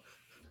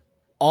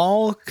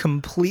 all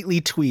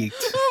completely tweaked.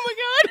 Oh my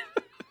God.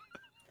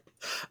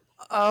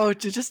 Oh,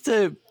 just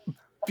to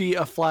be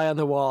a fly on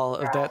the wall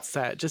of that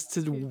set, just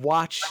to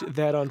watch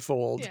that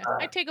unfold. Yeah,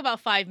 I'd take about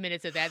 5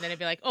 minutes of that, and then I'd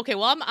be like, okay,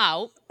 well, I'm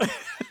out.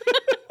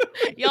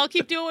 Y'all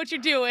keep doing what you're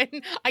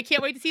doing. I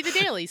can't wait to see the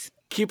dailies.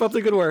 Keep up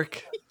the good work.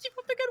 Keep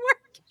up the good work.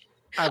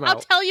 I'm I'll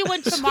out. tell you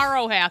when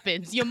tomorrow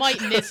happens. You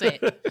might miss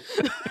it.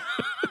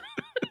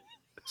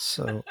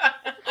 So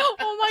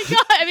Oh my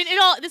God. I mean,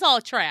 this all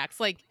tracks.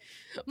 Like,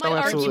 my Oh,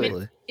 argument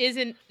absolutely.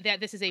 isn't that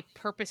this is a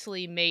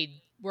purposely made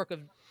work of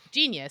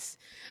genius.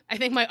 I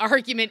think my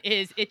argument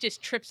is it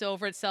just trips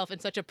over itself in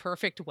such a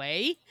perfect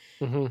way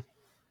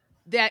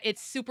that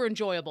it's super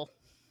enjoyable.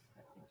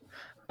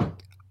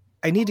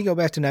 I need to go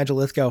back to Nigel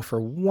Lithgow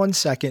for 1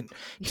 second.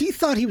 He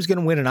thought he was going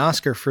to win an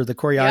Oscar for the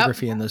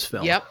choreography in this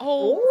film. Yep.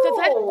 Oh,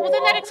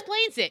 then that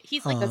explains it.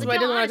 He's like, That's Oh. why I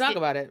no, didn't want to honestly- talk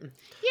about it.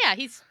 Yeah,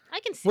 I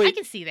can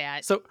Wait. see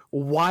that. So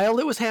while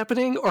it was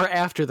happening or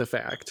after the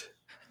fact?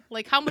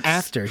 Like how much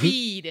After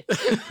speed?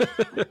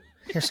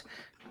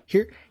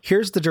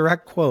 Here's the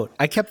direct quote.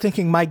 I kept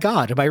thinking, my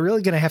God, am I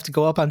really going to have to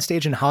go up on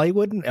stage in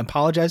Hollywood and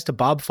apologize to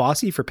Bob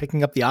Fosse for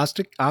picking up the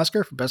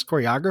Oscar for best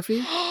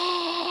choreography?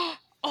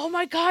 Oh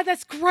my God,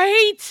 that's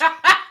great!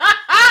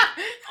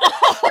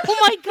 Oh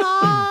my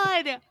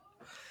God!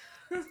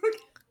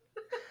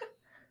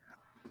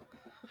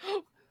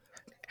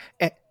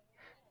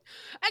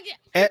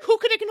 Who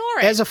could ignore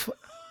it? As a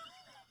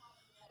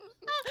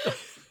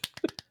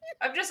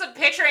I'm just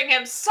picturing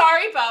him.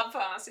 Sorry, Bob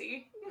Fosse.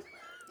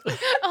 The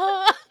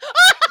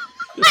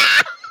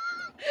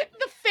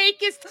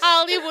fakest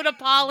Hollywood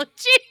apology.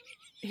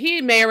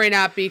 He may or may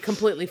not be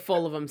completely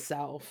full of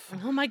himself.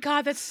 Oh my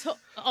God, that's so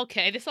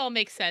okay. This all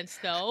makes sense,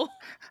 though.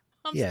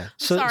 Yeah. I'm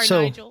sorry,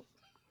 So Nigel.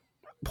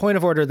 point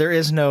of order, there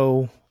is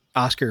no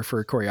Oscar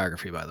for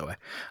choreography, by the way.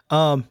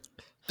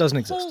 Doesn't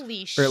exist.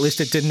 Holy Or at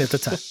least it didn't at the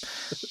time.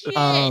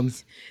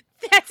 shit!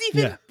 That's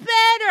even yeah.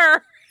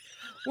 better.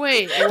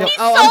 Wait. He's I'm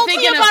salty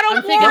thinking about I'm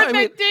a thinking, war I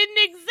mean- that didn't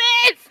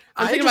exist.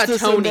 I'm I thinking just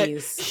about assumed that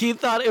Tonys. he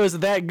thought it was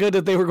that good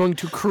that they were going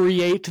to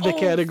create the Oh.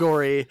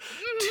 category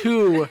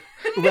to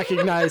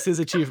recognize his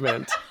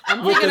achievement.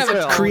 I'm with thinking this of a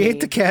film. Tony. Create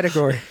the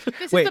category.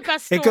 This Wait, is the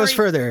best it goes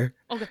story. further.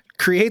 Okay.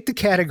 Create the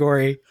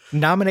category,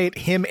 nominate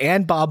him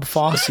and Bob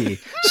Fosse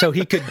so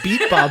he could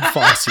beat Bob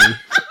Fosse,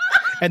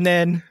 and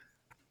then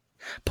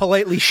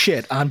politely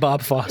shit on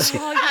Bob Fosse.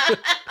 Oh,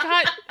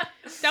 God,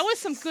 that was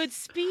some good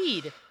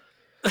speed.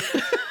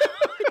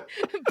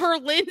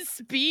 Berlin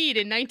speed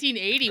in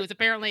 1980 was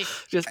apparently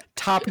Just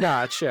top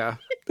notch, yeah.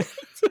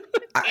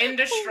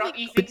 Indestructible.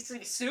 He thinks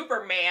he's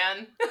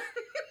Superman.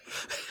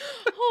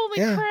 holy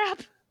Yeah.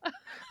 crap.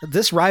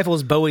 This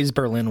rivals Bowie's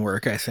Berlin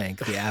work, I think,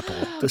 The Apple.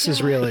 This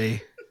is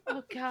really,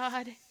 Oh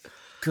God.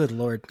 good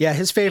Lord. Yeah,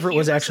 his favorite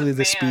was Humorous actually the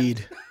man.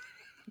 speed.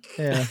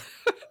 Yeah.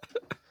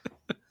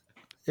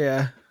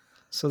 Yeah.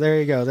 So there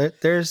you go.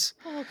 There's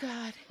Oh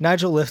God.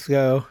 Nigel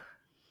Lithgow.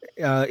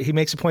 He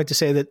makes a point to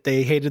say that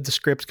they hated the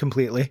script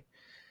completely.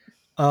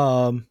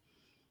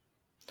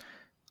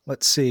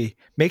 Let's see.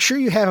 Make sure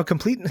you have a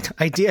complete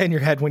idea in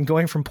your head when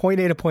going from point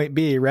A to point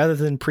B, rather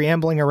than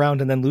preambling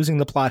around and then losing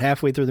the plot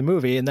halfway through the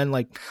movie and then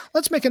like,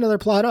 let's make another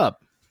plot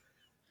up.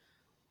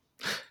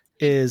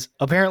 Is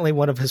apparently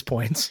one of his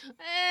points.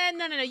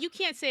 No. You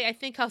can't say, I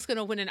think I was going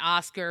to win an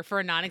Oscar for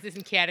a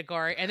non-existent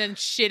category and then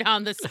shit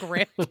on the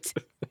script.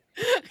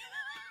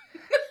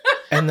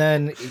 And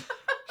then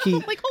he...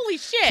 like, holy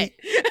shit.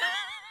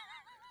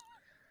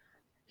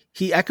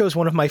 He echoes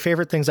one of my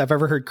favorite things I've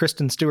ever heard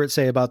Kristen Stewart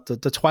say about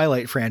the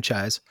Twilight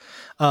franchise.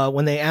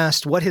 When they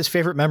asked what his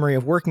favorite memory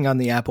of working on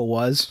the Apple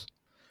was,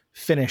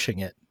 finishing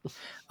it.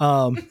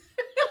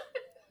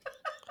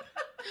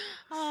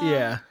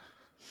 Yeah.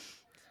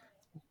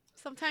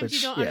 Sometimes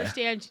you don't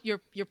understand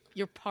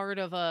you're part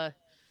of a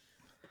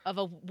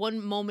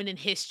one moment in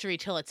history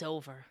till it's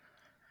over.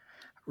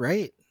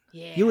 Right.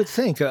 Yeah. You would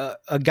think a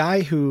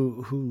guy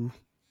who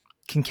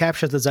can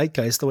capture the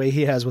zeitgeist the way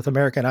he has with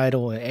American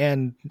Idol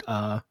and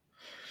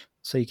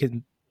So You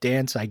Can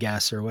Dance, I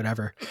guess, or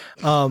whatever,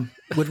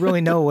 would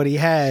really know what he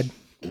had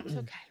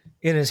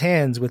in his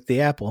hands with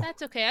the Apple.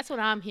 That's okay. That's what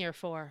I'm here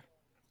for.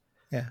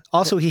 Yeah.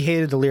 Also, he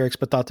hated the lyrics,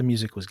 but thought the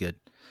music was good.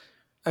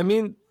 I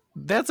mean,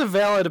 that's a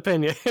valid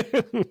opinion.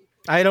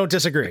 I don't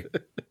disagree.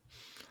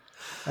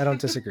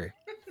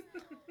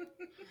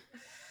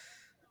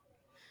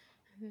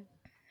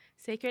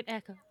 Sacred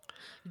Echo.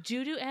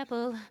 Judo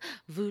Apple.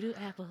 Voodoo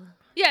Apple.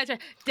 Yeah, that's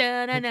right.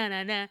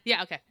 Da-na-na-na-na.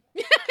 Yeah, okay.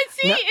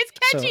 See, No, it's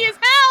catchy so- as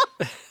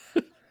hell.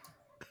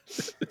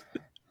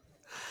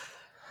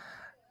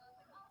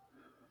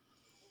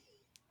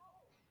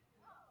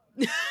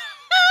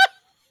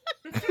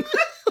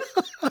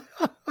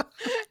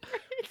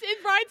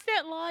 It rides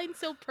that line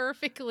so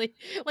perfectly.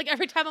 Like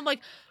every time I'm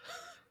like,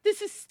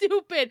 this is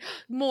stupid.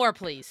 More,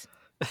 please.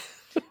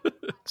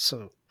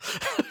 So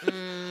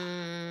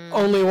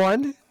Only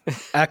one?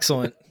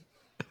 excellent.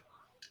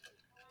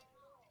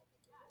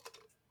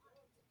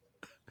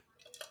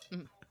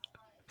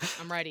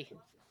 I'm ready.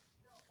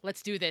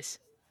 Let's do this.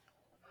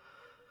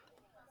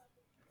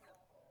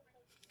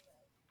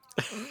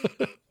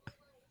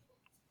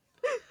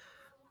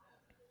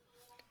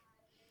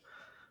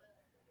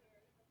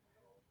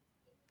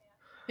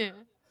 Yeah.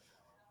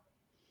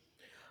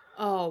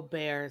 Oh,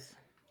 bears.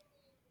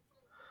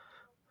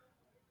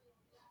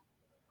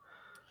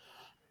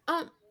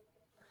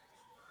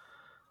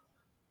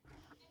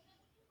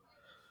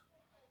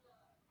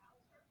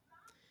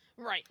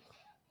 Right.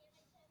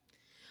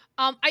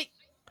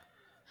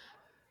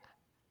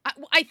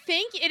 I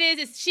think it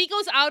is she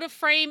goes out of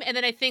frame and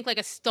then I think like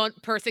a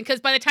stunt person, because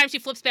by the time she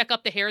flips back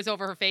up, the hair is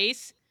over her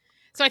face.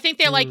 So I think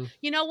they're like,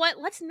 you know what?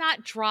 Let's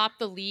not drop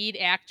the lead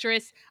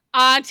actress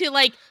onto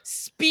like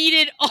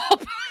speeded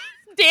up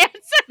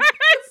dancers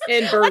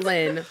In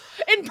Berlin.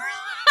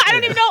 I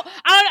don't even know.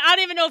 I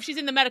don't even know if she's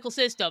in the medical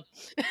system,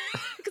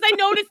 because I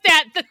noticed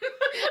that.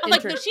 I'm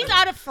like, no, she's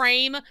out of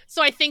frame.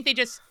 So I think they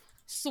just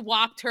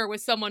swapped her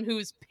with someone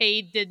who's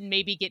paid to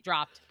maybe get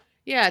dropped.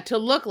 Yeah, to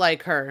look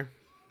like her.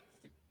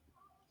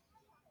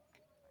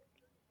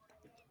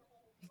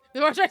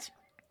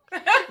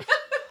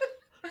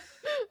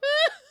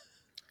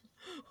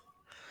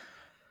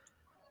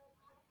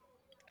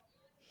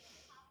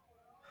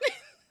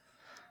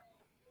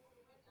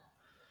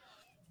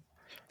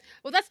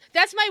 Well,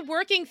 that's my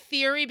working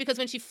theory, because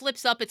when she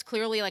flips up, it's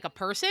clearly like a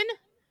person.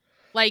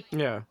 Like,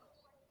 Yeah.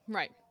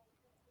 right.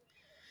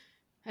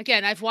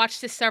 Again, I've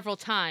watched this several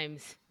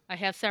times. I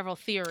have several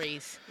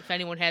theories, if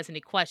anyone has any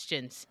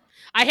questions.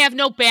 I have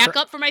no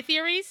backup for my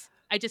theories.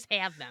 I just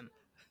have them.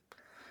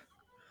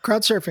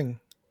 Crowd surfing.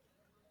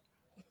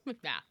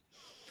 Nah.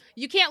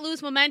 You can't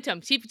lose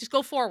momentum. Just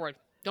go forward.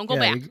 Don't go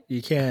back.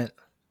 You can't.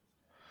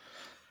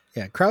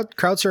 Yeah, crowd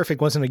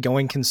surfing wasn't a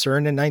going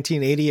concern in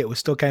 1980. It was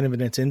still kind of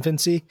in its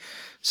infancy.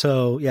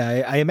 So,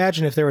 yeah, I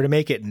imagine if they were to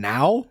make it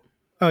now,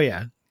 oh,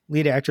 yeah,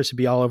 lead actress would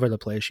be all over the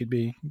place. She'd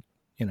be,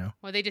 you know.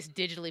 Or they just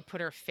digitally put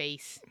her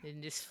face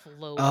and just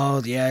float.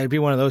 Oh, yeah, it'd be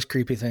one of those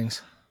creepy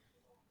things.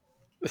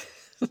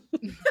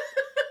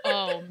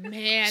 Oh,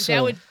 man.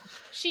 So-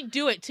 She'd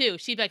do it, too.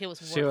 She'd be like, it was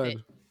She worth would. it.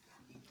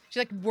 She's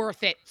like,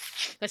 worth it.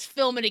 Let's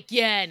film it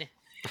again.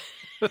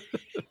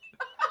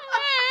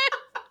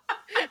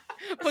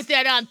 Put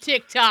that on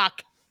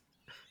TikTok.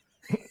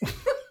 And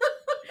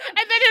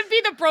then it'd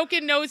be the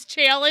broken nose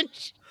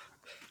challenge.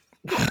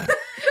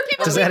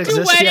 Does that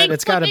exist yet?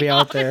 It's got to be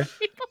out there.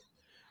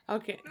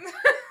 Okay.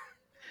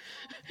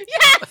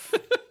 Yes!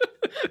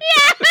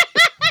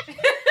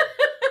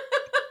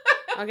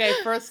 Okay,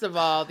 first of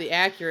all, the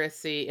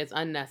accuracy is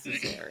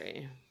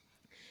unnecessary.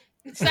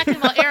 Second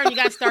of all, Erin, you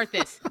got to start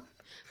this.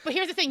 But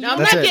here's the thing. No, I'm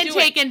That's not it. getting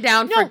taken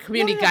down for No,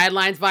 community no.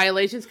 guidelines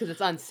violations because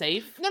it's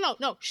unsafe.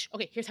 No. Shh.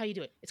 Okay, here's how you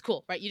do it. It's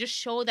cool, right? You just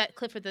show that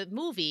clip for the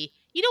movie.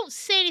 You don't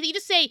say anything.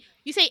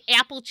 You say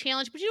Apple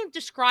challenge, but you don't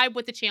describe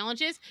what the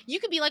challenge is. You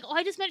could be like, oh,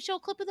 I just meant show a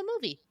clip of the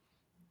movie.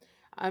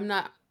 I'm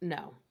not.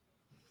 No.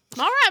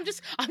 All right,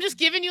 I'm just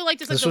giving you like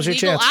just like This the was your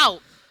legal chance.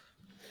 out.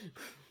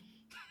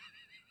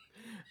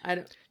 I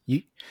don't.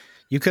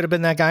 You could have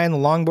been that guy in the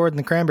longboard and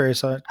the cranberry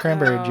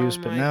juice,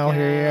 but now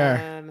here you are.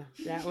 God.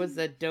 That was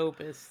the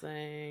dopest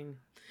thing.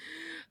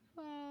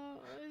 Oh,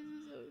 this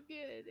is so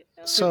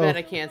good. So- Too bad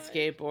I can't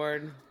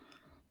skateboard.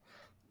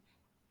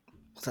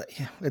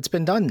 Yeah, it's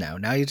been done now.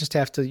 Now you just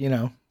have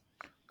to,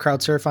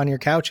 crowd surf on your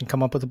couch and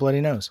come up with a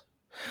bloody nose.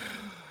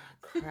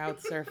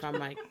 Crowd surf on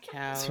my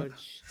couch.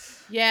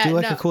 Yeah, Do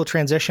like no. a cool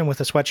transition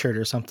with a sweatshirt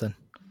or something.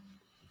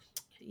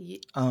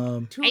 It's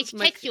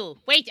Tetsu.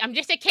 Wait, I'm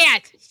just a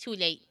cat. It's too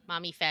late.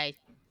 Mommy fed.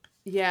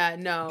 Yeah,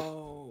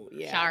 no.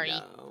 Yeah, Sorry.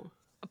 no.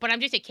 But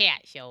I'm just a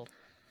cat, so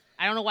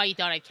I don't know why you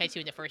thought I'd catch you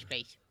in the first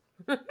place.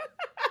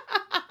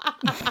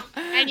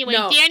 Anyway,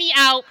 No. Danny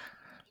out.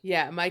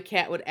 Yeah, my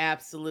cat would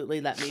absolutely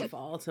let me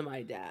fall to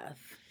my death.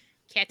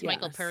 Cat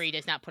Michael Yes. Purry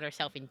does not put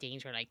herself in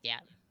danger like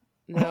that.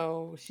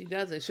 No, she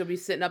doesn't. She'll be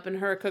sitting up in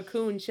her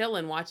cocoon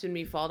chilling, watching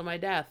me fall to my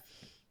death.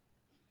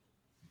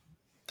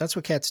 That's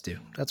what cats do.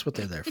 That's what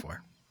they're there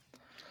for.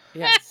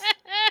 Yes.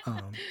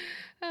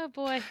 Oh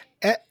boy.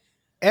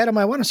 Adam,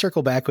 I want to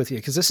circle back with you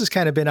because this has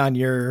kind of been on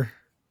your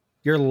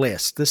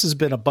list. This has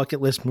been a bucket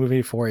list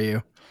movie for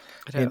you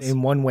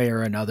in one way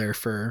or another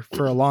for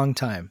a long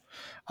time.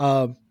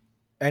 And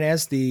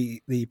as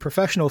the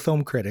professional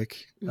film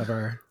critic of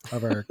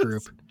our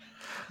group,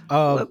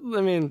 I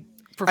mean,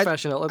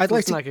 professional. I'd like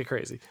let's to- not get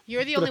crazy.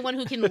 You're the only one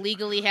who can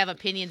legally have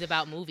opinions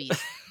about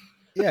movies.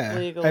 yeah,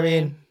 Legally. I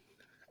mean,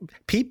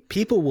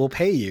 people will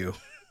pay you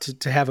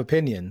to have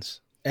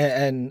opinions.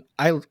 And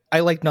I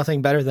like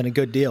nothing better than a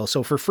good deal.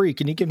 So for free,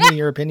 can you give me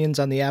your opinions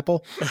on the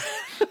Apple?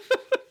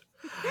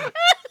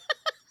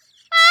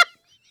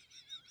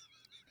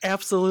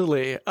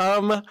 Absolutely.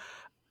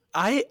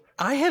 I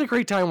had a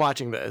great time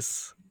watching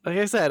this. Like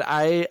I said,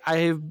 I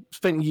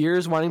spent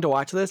years wanting to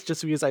watch this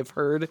just because I've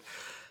heard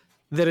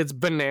that it's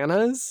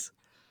bananas.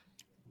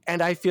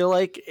 And I feel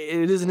like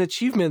it is an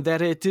achievement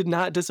that it did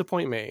not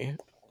disappoint me.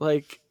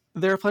 Like,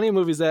 there are plenty of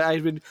movies that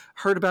I've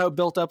heard about,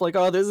 built up, like,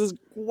 oh, this is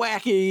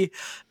wacky.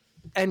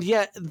 And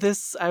yet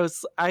this,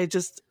 I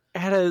just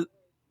had a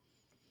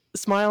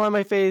smile on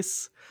my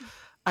face.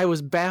 I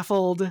was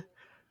baffled.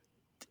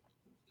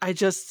 I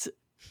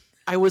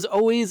was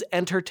always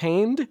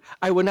entertained.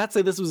 I would not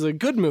say this was a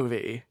good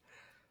movie,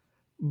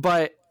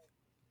 but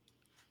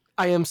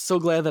I am so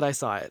glad that I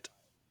saw it.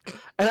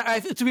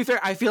 And to be fair,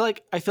 I feel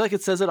like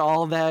it says it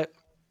all that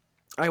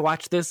I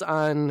watched this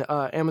on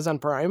Amazon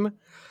Prime,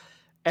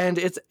 and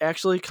it's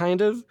actually kind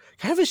of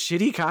a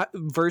shitty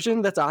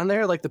version that's on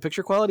there. Like, the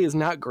picture quality is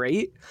not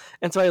great,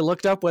 and so I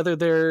looked up whether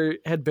there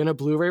had been a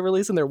Blu-ray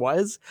release, and there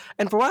was.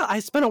 And for a while, I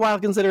spent a while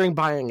considering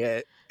buying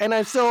it, and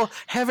I still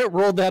haven't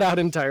rolled that out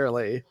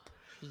entirely.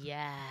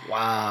 Yeah.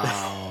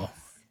 Wow.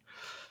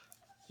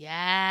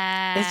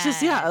 Yeah. It's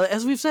just, yeah,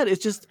 as we've said,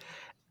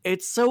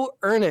 it's so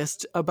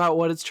earnest about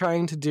what it's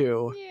trying to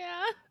do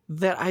Yeah.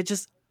 that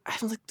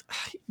I'm like,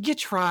 you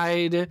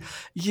tried, you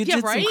Yeah,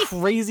 did right?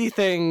 some crazy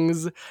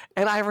things,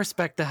 and I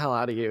respect the hell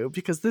out of you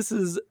because this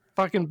is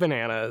fucking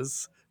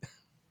bananas.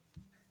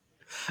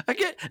 I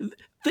get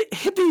the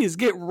hippies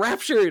get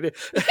raptured,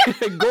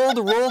 gold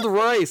Rolls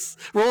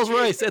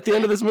Royce at the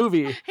end of this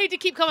movie. Hate to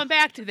keep coming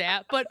back to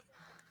that, but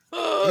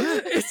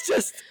It's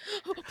just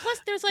plus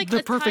there's like the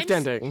a perfect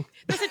ending.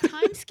 There's a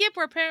time skip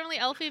where apparently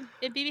Elfie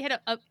and Bibi had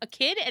a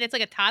kid, and it's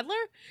like a toddler,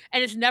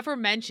 and it's never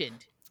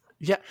mentioned.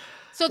 Yeah.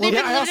 So they've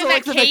Well, been yeah, I living in also that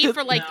like the fact cave that-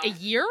 for like a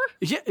year.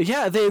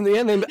 Yeah. They in the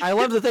end, I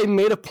love that they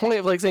made a point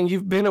of like saying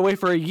you've been away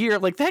for a year.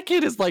 Like, that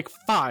kid is like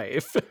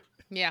 5.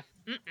 Yeah.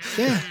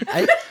 Yeah.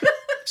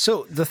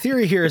 So the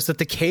theory here is that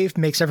the cave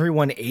makes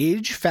everyone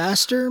age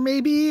faster,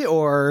 maybe,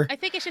 or I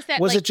think it's just that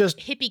Was like, it just-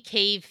 hippie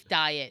cave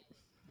diet.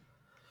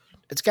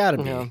 it's got to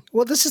be. Yeah.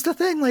 Well, this is the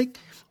thing. Like,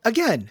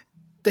 again,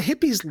 the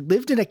hippies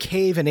lived in a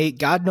cave and ate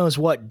God knows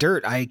what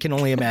dirt, I can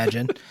only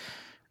imagine,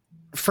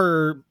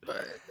 for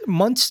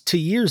months to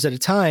years at a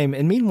time.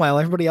 And meanwhile,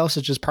 everybody else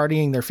is just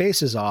partying their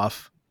faces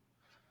off.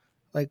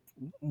 Like,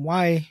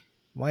 why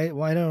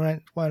don't I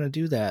want to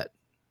do that?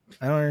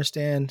 I don't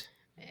understand.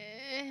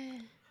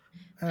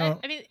 I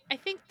mean, I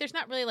think there's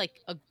not really like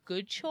a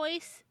good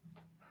choice.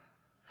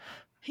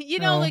 You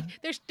know, No. like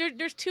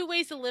there's two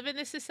ways to live in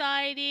this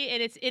society,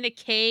 and it's in a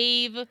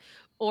cave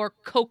or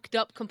coked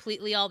up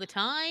completely all the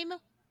time.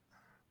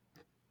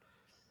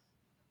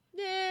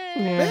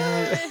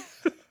 Yeah.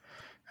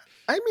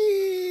 I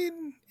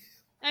mean,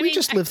 I we mean,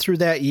 just lived through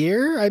that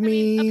year. I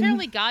mean,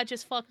 apparently God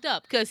just fucked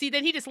up because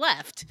then he just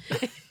left.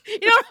 You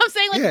know what I'm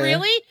saying? Like, Yeah.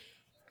 really?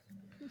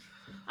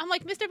 I'm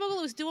like, Mr.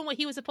 Boogaloo was doing what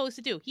he was supposed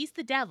to do. He's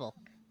the devil.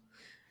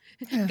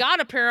 Yeah. God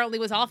apparently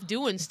was off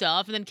doing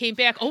stuff and then came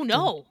back. Oh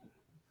no.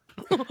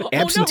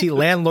 absentee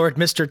landlord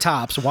Mr.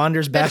 Tops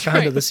wanders back That's onto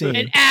right. the scene.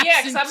 An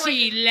 'cause I'm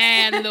absentee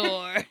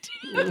landlord.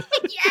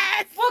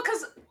 Yes. Well,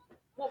 because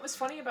what was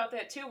funny about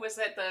that too was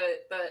that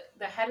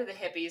the head of the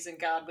hippies and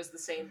God was the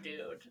same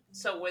dude.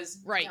 So was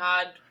Right.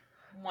 God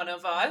one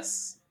of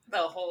us the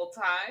whole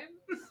time?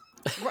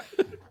 Just What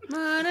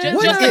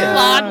a if-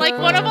 blonde like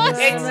one of us.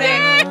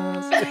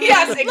 Exactly.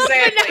 Yes,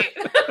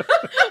 exactly.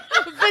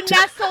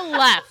 Vanessa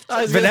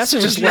left. Vanessa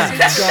just left.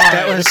 God.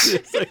 That was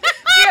It's like,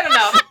 She had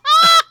enough.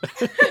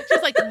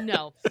 She's like,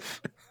 no.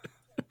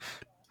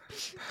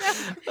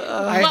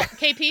 Well,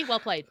 KP, well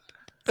played.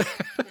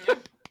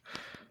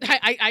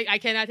 I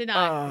cannot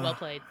deny. Well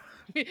played.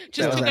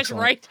 Just took us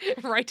right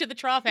to the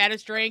trough, had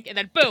his drink, and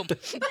then boom.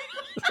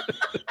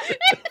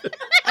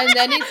 And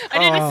then I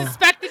didn't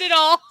suspect it at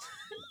all.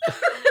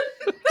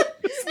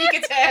 Sneak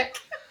attack.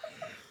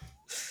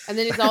 And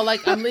then he's all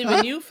like, I'm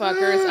leaving you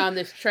fuckers on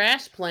this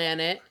trash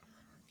planet.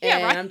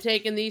 And I'm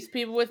taking these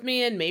people with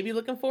me and maybe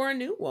looking for a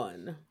new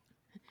one.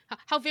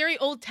 How very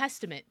Old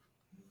Testament.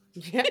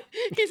 Yeah.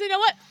 Because you know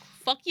what?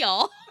 Fuck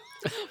y'all.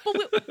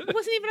 But it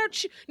wasn't even our...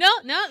 No.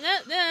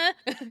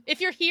 If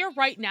you're here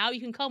right now,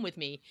 you can come with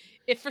me.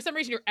 If for some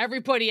reason you're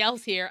everybody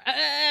else here,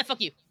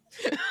 fuck you.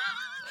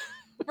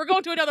 We're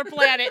going to another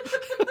planet.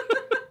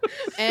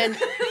 And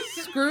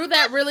screw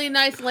that really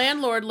nice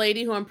landlord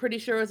lady, who I'm pretty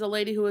sure was a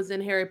lady who was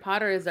in Harry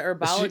Potter as the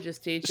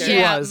herbologist teacher. She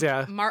was,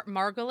 yeah.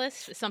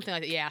 Margulis, something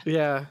like that, yeah.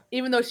 Yeah.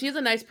 Even though she's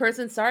a nice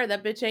person, sorry,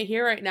 that bitch ain't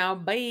here right now.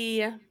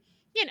 Bye.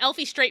 Yeah, and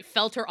Elfie straight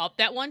felt her up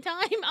that one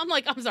time. I'm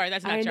like, I'm sorry,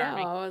 that's not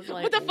charming. I was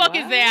like, what the fuck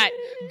is that?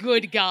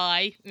 Good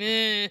guy.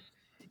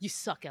 You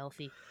suck,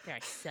 Elfie. There, I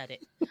said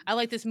it. I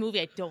like this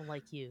movie. I don't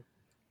like you.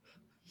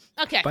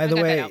 Okay. By the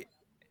way,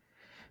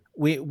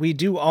 we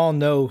do all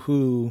know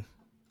who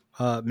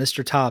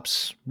Mr.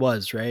 Tops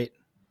was, right?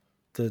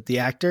 The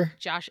actor?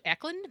 Josh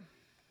Eklund?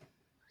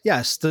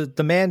 Yes,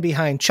 the man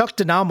behind Chuck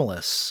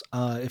Denomalous,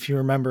 if you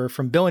remember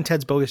from Bill and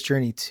Ted's Bogus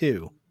Journey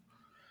 2.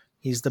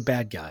 He's the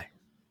bad guy.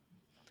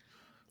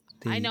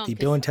 I know the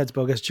Bill and Ted's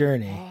Bogus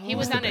Journey. He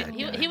was on it.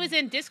 He was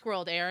in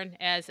Discworld, Erin,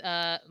 as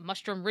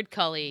Mustrum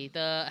Ridcully,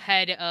 the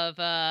head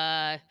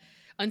of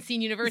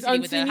Unseen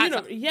University.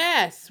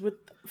 Yes, with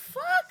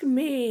fuck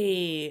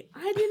me.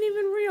 I didn't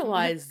even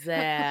realize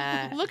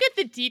that. Look at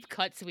the deep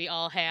cuts we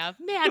all have.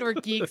 Man, we're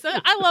geeks.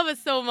 I love it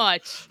so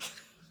much.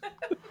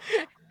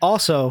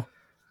 Also,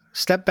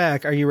 step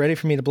back. Are you ready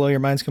for me to blow your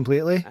minds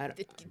completely?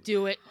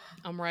 Do it.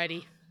 I'm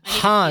ready.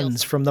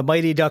 Hans from the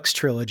Mighty Ducks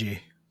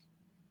trilogy.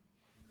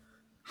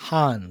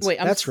 Hans. Wait,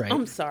 that's right.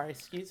 I'm sorry.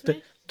 Excuse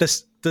me.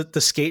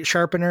 The skate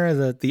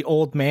sharpener, the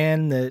old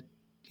man that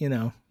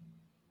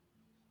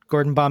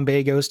Gordon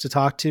Bombay goes to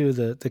talk to.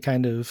 The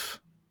kind of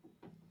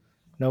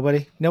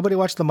nobody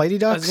watched the Mighty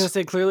Ducks. I was gonna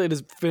say clearly it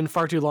has been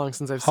far too long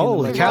since I've seen.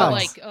 Holy cow!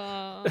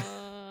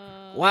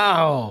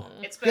 Wow.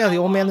 Yeah, the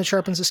old man that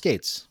sharpens the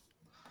skates.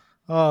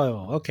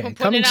 Oh, okay.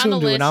 Coming soon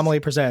to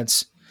Anomaly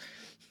Presents.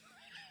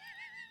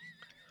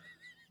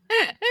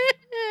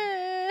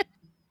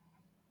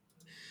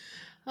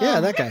 Yeah,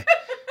 that guy.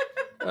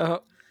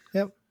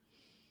 Yep.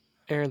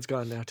 Erin's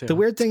gone now too. The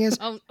weird thing is,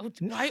 we're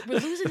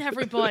losing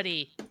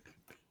everybody.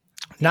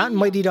 Not in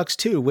Mighty Ducks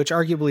 2, which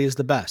arguably is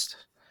the best.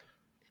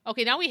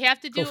 Okay, now we have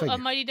to do a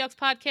Mighty Ducks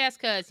podcast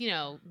because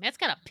Matt's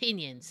got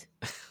opinions.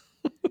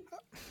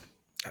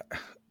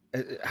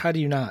 How do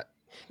you not?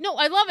 No,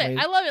 I love it.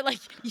 I love it. Like,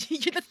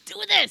 let's do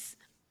this.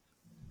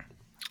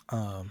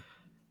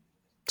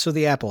 So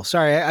the Apple.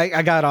 Sorry,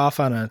 I got off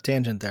on a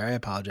tangent there. I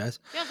apologize.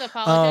 You don't have to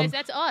apologize.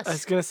 That's us. I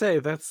was gonna say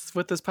that's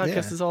what this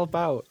podcast is all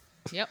about.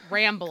 Yep,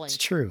 rambling. It's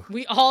true.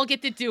 We all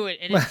get to do it,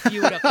 and it's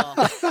beautiful.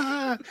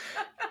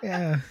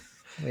 Yeah.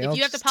 If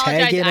you have to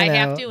apologize, I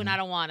have to, and I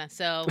don't want to.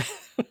 So.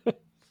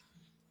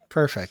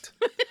 Perfect.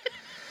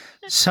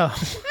 So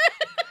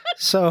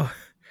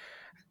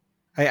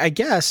I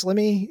guess let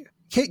me.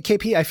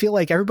 KP, I feel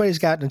like everybody's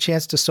gotten a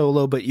chance to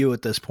solo but you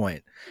at this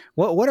point.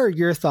 What are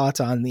your thoughts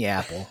on the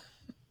Apple?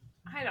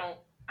 I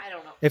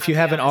don't know. If you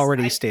haven't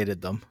already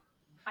stated them.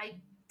 I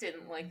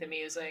didn't like the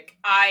music.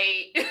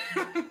 I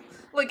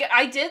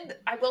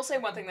will say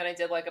one thing that I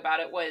did like about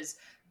it was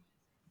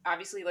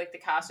obviously like the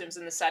costumes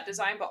and the set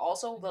design, but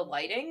also the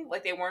lighting.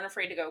 Like they weren't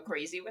afraid to go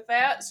crazy with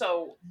that.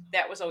 So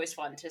that was always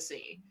fun to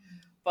see.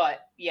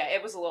 But yeah,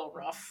 it was a little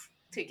rough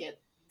to get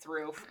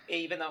through,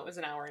 even though it was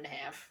an hour and a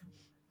half.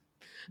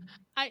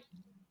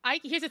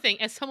 Here's the thing,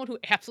 as someone who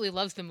absolutely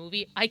loves the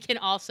movie, I can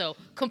also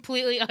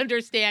completely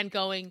understand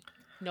going,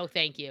 no,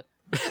 thank you.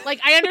 Like,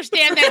 I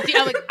understand that.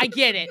 Like, I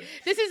get it.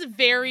 This is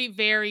very,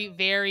 very,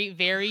 very,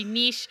 very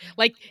niche.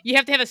 Like, you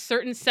have to have a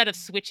certain set of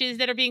switches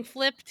that are being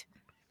flipped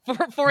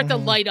for it to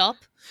light up.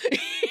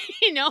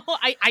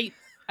 I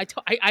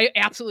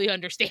absolutely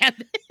understand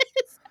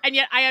this. And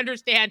yet I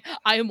understand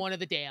I am one of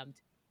the damned.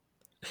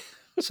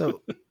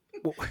 So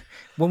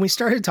when we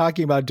started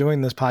talking about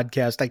doing this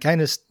podcast, I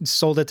kind of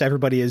sold it to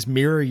everybody as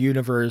Mirror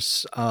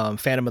Universe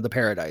Phantom of the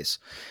Paradise.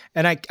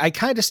 And I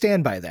kind of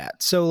stand by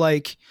that. So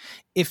like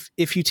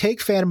if you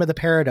take Phantom of the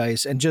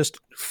Paradise and just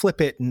flip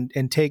it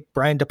and take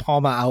Brian De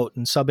Palma out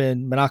and sub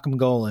in Menahim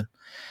Golan,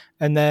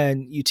 and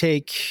then you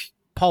take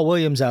Paul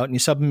Williams out and you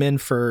sub him in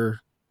for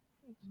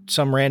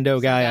some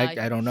rando guy.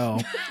 I don't know.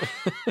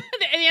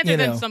 The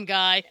answer is some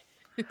guy.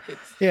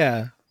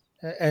 Yeah.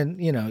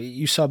 And,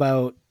 you sub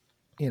out,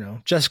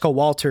 Jessica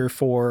Walter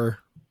for,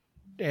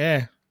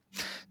 this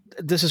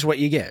is what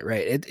you get,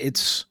 right?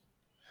 It's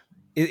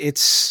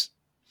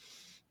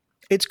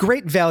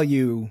great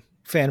value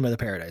Phantom of the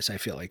Paradise, I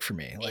feel like, for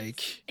me.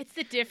 It's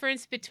the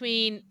difference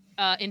between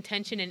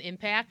intention and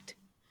impact.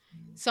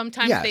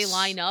 Sometimes they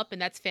line up,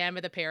 and that's Phantom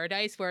of the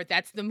Paradise, where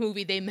that's the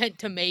movie they meant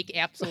to make,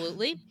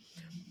 absolutely.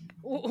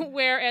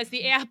 Whereas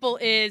the apple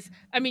is,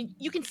 I mean,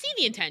 you can see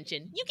the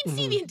intention. You can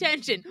see the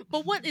intention,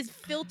 but what is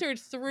filtered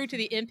through to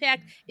the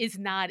impact is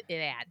not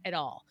that at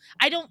all.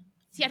 I don't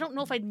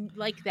know if I'd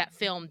like that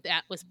film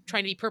that was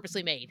trying to be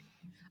purposely made.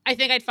 I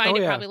think I'd find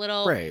it probably a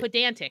little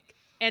pedantic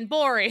and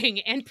boring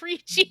and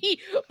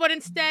preachy, but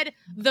instead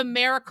the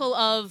miracle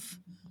of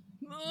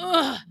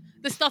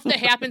the stuff that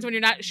happens when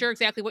you're not sure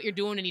exactly what you're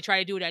doing and you try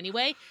to do it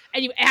anyway,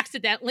 and you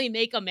accidentally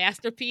make a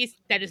masterpiece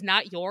that is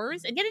not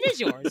yours, and yet it is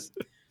yours.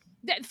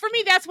 For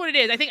me, that's what it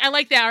is. I think I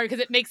like that because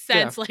it makes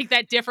sense, like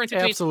that difference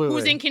between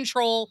who's in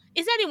control.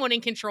 Is anyone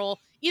in control?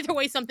 Either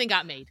way, something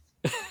got made.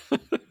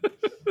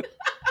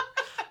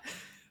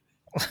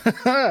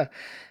 I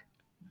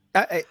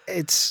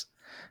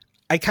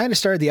kind of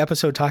started the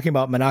episode talking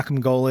about Menahim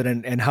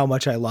Golan and how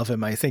much I love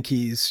him. I think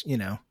he's,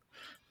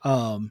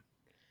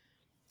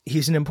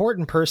 he's an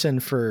important person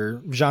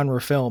for genre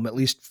film, at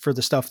least for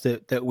the stuff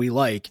that we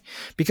like,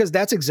 because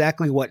that's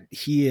exactly what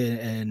he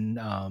and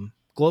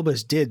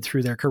Globus did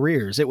through their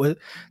careers.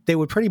 They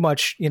would pretty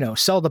much,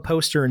 sell the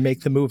poster and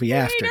make the movie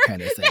after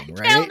kind of thing, right?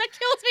 That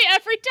kills me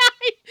every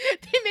time.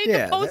 They made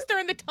the poster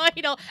and the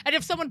title, and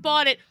if someone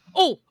bought it,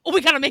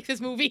 we gotta make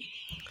this movie.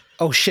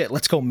 Oh shit,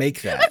 let's go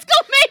make that. Let's go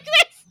make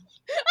this.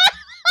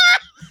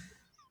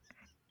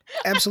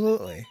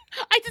 Absolutely.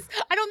 I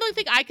don't really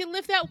think I can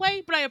live that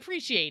way, but I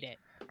appreciate it.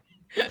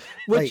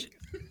 Which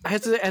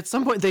at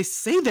some point they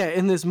say that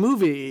in this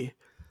movie.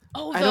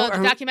 Oh,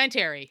 the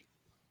documentary.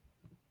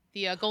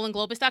 The Golan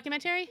Globus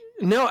documentary?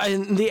 No,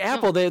 in the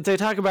Apple, they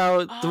talk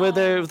about when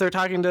they're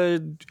talking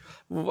to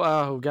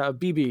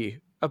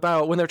BB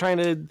about when they're trying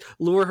to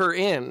lure her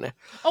in.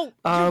 Oh,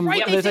 you're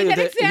right. They say that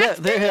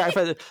exact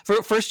thing.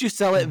 First you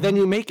sell it, then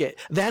you make it.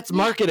 That's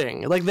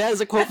marketing. Like, that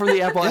is a quote from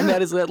the Apple, and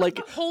that is like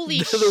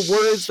the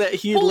words that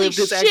he lived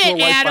his actual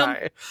life Adam.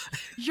 by.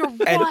 You're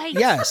right. And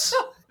yes.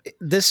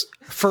 This,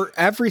 for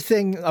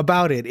everything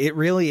about it, it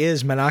really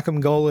is Menahim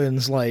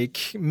Golan's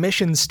like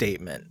mission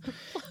statement,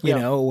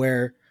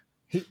 where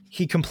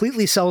he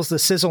completely sells the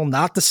sizzle,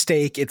 not the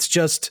steak. It's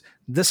just,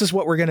 this is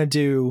what we're going to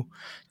do.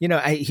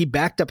 He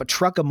backed up a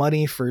truck of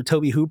money for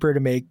Tobe Hooper to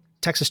make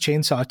Texas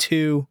Chainsaw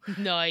 2,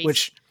 nice.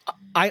 Which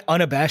I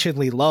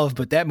unabashedly love,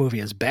 but that movie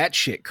is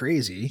batshit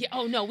crazy. Yeah,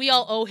 oh no, we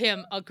all owe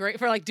him a great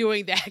for like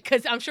doing that,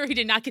 because I'm sure he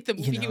did not get the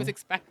movie he was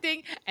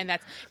expecting, and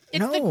it's the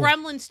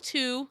Gremlins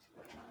 2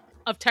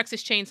 of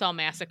Texas Chainsaw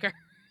Massacre.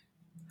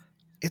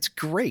 It's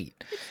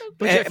great. It's so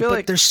but I feel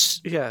like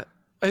there's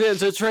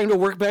so trying to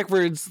work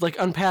backwards, like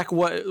unpack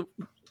what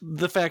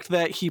the fact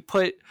that he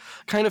put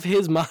kind of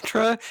his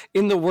mantra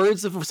in the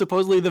words of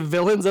supposedly the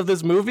villains of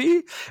this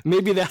movie.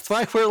 Maybe that's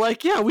why we're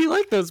like, yeah, we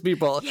like those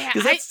people,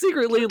 because that's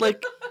secretly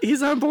like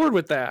he's on board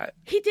with that.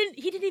 He didn't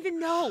even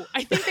know.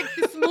 I think that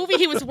this movie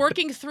he was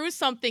working through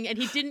something and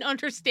he didn't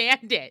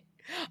understand it.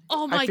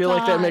 Oh my god! I feel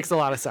like that makes a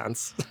lot of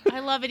sense. I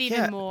love it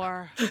even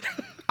more.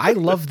 I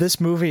love this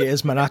movie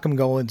as Menahim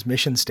Golan's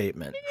mission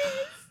statement.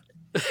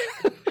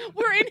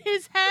 We're in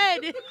his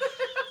head.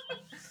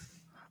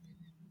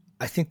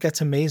 I think that's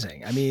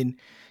amazing. I mean,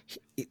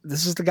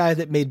 this is the guy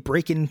that made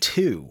Breakin'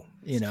 2.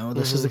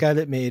 This is the guy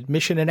that made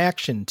Mission in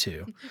Action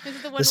 2.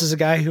 This is a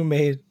guy who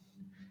made...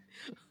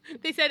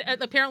 They said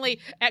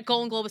apparently at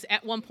Golan Globus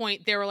at one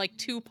point there were like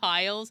two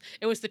piles.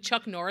 It was the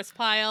Chuck Norris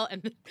pile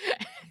and the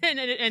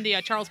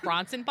Charles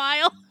Bronson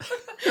pile.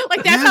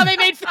 Like that's how they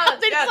made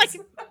films. Yes.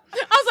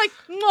 I was like,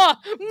 mwah,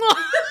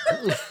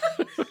 mwah.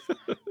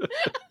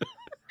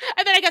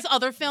 And then I guess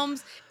other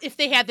films if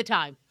they had the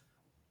time.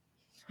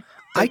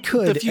 I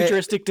could the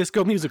futuristic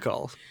disco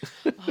musical.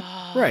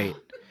 Right.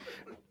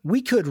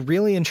 We could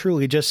really and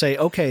truly just say,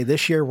 okay,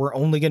 this year we're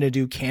only going to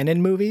do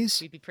canon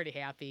movies. We'd be pretty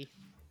happy.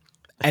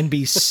 And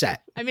be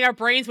set. I mean, our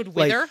brains would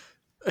wither,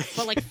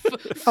 but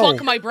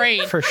fuck my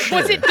brain. For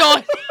sure. Was it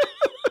done?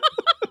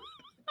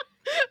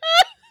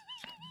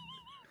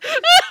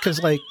 Because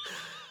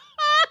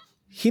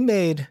he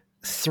made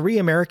 3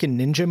 American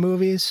Ninja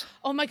movies.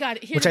 Oh my god!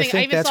 Which I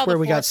think that's where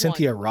we got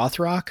Cynthia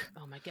Rothrock.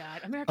 Oh my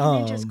god, American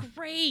Ninja's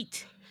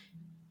great.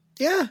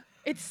 Yeah,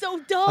 it's so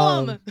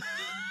dumb.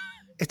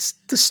 It's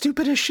the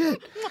stupidest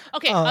shit.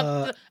 Okay,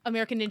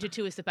 American Ninja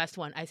 2 is the best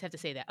one. I just have to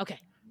say that. Okay.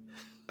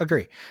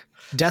 Agree.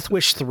 Death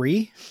Wish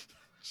 3.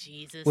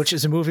 Jesus. Which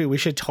is a movie we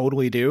should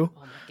totally do.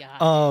 Oh my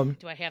god.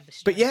 Do I have the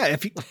strength? But yeah,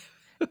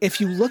 if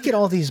you look at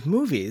all these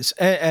movies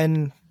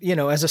and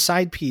as a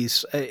side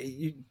piece,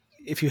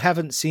 if you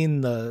haven't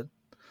seen the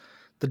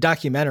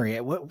documentary,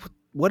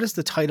 what is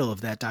the title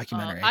of that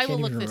documentary? I will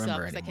look this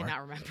up because I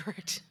cannot remember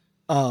it.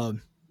 I'll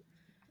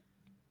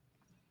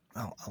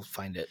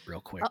find it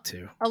real quick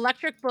too.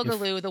 Electric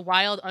Boogaloo: The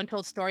Wild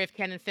Untold Story of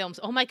Canon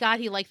Films. Oh my god,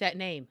 he liked that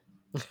name.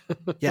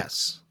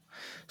 Yes.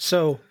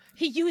 So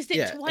he used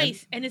it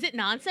twice. And is it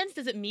nonsense?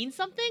 Does it mean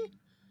something?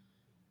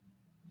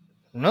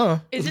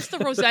 No. Is this the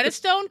Rosetta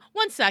Stone?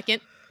 1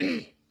 second.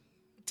 It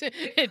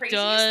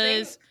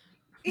does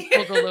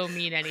Boogaloo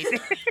mean anything?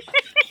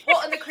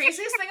 Well, and the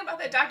craziest thing about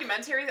that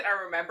documentary that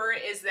I remember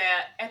is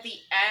that at the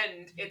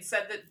end it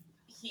said that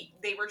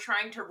they were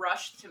trying to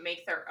rush to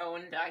make their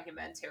own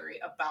documentary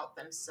about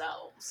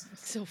themselves.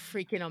 So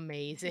freaking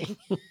amazing.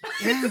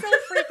 It's so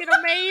freaking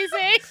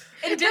amazing.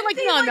 And They're like,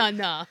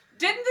 no.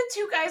 Didn't the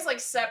two guys like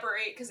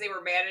separate because they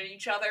were mad at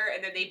each other,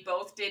 and then they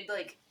both did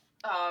like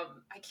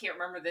I can't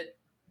remember that,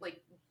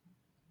 like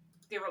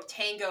they wrote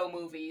tango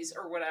movies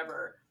or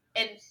whatever,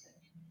 and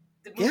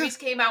the movies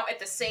came out at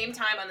the same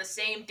time on the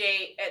same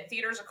day at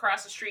theaters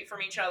across the street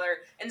from each other,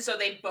 and so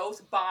they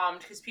both bombed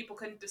because people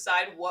couldn't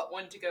decide what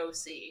one to go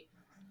see.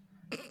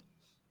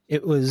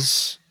 It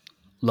was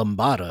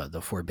Lambada,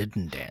 the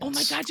Forbidden Dance. Oh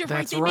my God, you're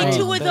That's right. They made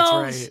two of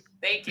those. Right.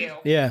 Thank you.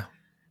 Yeah.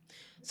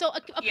 So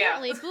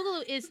apparently,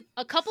 Boogaloo is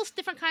a couple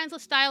different kinds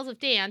of styles of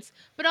dance,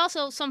 but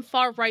also some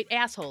far right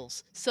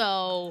assholes.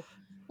 So,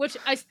 which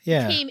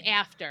came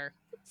after.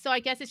 So I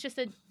guess it's just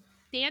a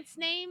dance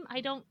name. I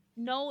don't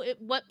know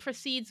what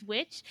precedes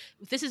which.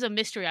 If this is a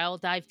mystery I will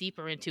dive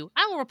deeper into.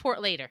 I will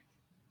report later.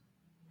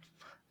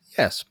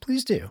 Yes,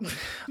 please do.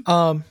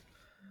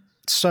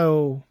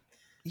 So,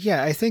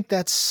 yeah, I think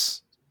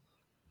that's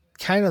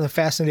kind of the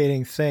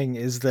fascinating thing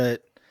is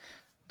that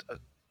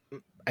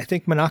I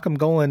think Menahim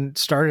Golan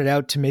started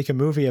out to make a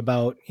movie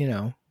about,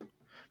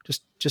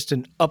 just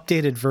an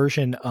updated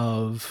version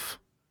of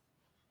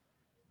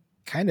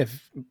kind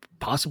of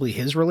possibly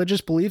his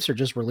religious beliefs or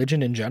just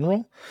religion in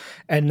general,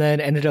 and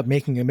then ended up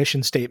making a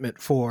mission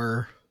statement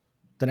for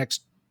the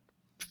next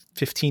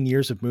 15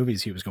 years of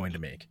movies he was going to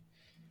make.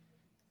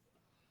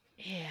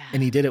 Yeah.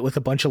 And he did it with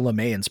a bunch of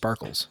LeMay and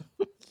Sparkles.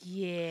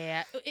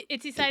 Yeah.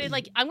 It's decided,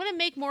 like, I'm going to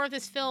make more of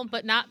this film,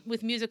 but not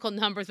with musical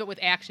numbers, but with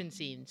action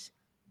scenes.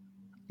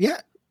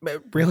 Yeah.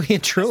 Really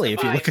and truly,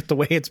 if you look at the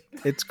way it's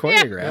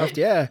choreographed,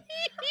 yeah.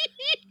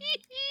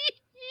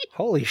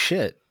 Holy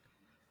shit.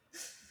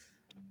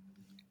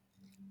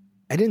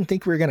 I didn't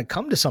think we were going to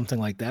come to something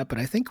like that, but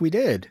I think we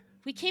did.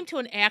 We came to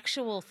an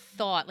actual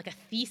thought, like a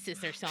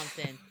thesis or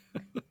something.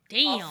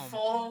 Damn. A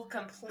full,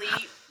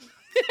 complete,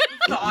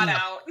 thought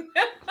out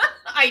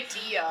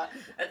idea.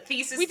 A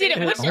thesis. We did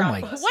it. Oh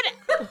my.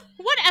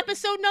 What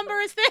episode number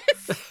is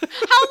this?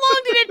 How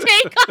long did it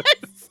take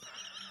us?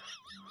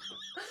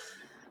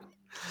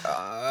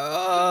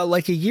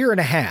 Like a year and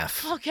a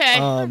half. Okay.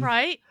 All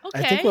right. Okay.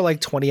 I think we're like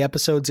 20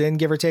 episodes in,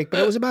 give or take, but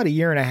it was about a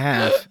year and a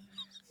half.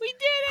 We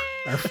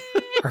did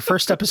it. Our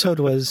first episode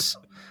was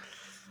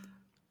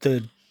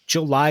the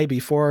July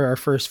before our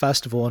first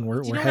festival, and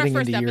we're heading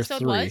into year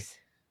 3. Was?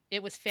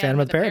 It was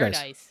Phantom of the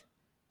Paradise.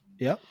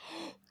 Yep.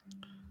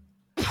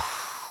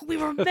 We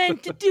were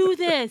meant to do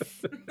this.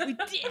 We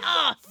did.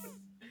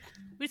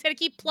 We just had to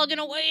keep plugging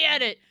away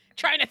at it,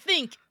 trying to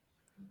think.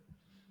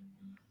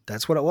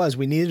 That's what it was.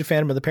 We needed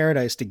Phantom of the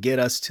Paradise to get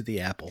us to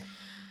the apple.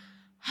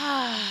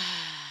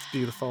 It's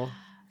beautiful.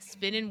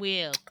 Spinning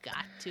wheel,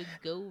 got to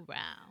go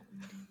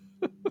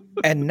round.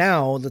 And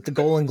now that the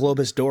Golden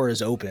Globus door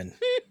is open,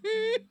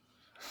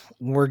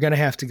 we're going to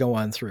have to go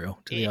on through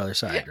to the other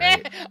side,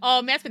 right?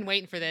 Oh, Matt's been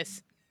waiting for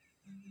this.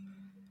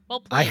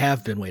 Well played. I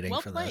have been waiting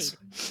well for played.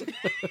 this.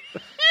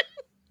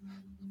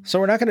 So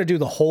we're not going to do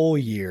the whole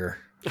year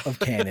of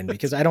canon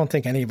because I don't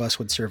think any of us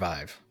would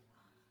survive.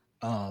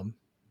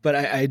 But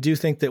I do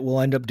think that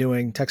we'll end up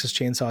doing Texas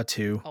Chainsaw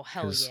 2. Oh,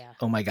 hell yeah.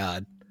 Oh, my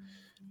God.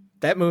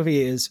 That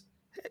movie is...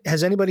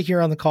 Has anybody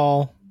here on the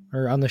call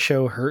or on the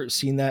show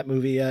seen that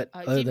movie yet?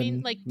 Do you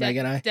mean like Meg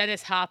and I?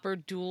 Dennis Hopper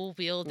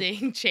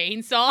dual-wielding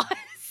chainsaws?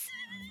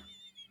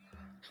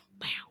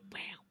 Wow, wow,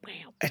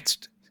 wow. It's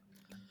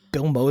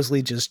Bill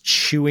Moseley just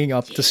chewing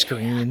up the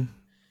screen.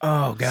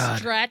 Oh, God.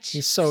 Stretch.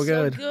 He's so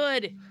good.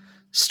 Good.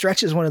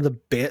 Stretch is one of the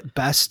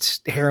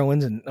best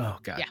heroines. And oh,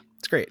 God. Yeah.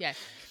 It's great. Yeah.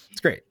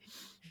 It's great.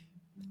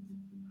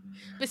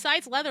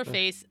 Besides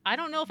Leatherface, I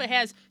don't know if it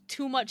has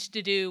too much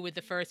to do with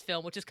the first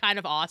film, which is kind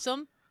of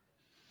awesome.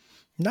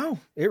 No,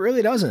 it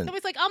really doesn't.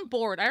 Somebody's like, I'm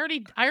bored. I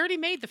already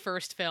made the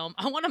first film.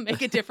 I want to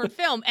make a different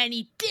film. And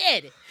he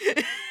did.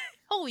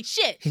 Holy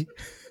shit. He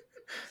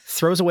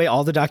throws away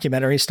all the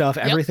documentary stuff.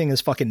 Yep. Everything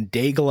is fucking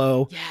day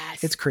glow.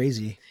 Yes. It's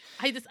crazy.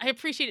 I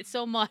appreciate it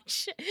so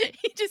much.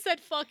 He just said,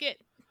 fuck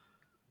it.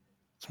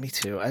 Me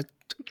too.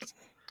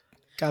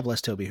 God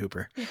bless Toby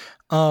Hooper.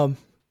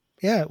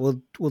 Yeah,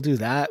 we'll do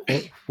that.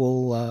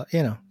 We'll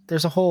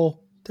there's a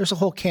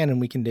whole canon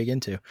we can dig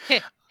into.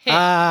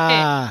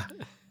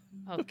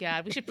 Oh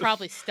God, we should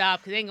probably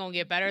stop because it ain't gonna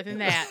get better than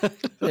that.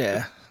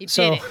 Yeah. He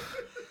so did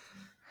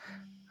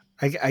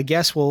it. I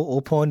guess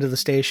we'll pull into the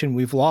station.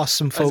 We've lost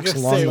some folks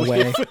along the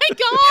way. Oh my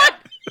God!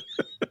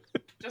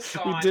 Just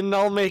gone. We didn't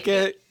all make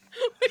it.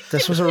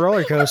 This was a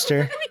roller coaster.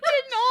 We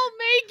didn't all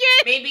make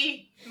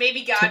it.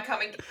 Maybe God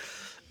coming.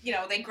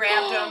 They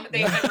grabbed him.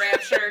 They've been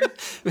raptured.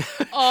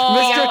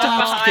 Mr.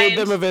 Tops paid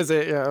them a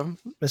visit. Yeah.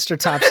 Mr.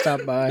 Top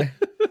stopped by.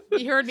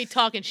 He heard me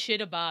talking shit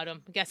about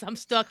him. I guess I'm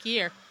stuck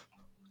here.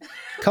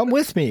 Come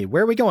with me.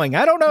 Where are we going?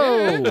 I don't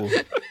know.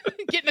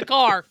 Get in the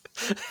car.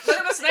 Look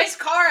at this nice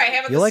car I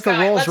have in you the like sky.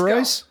 a Rolls Let's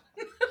Royce?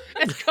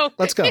 Let's go.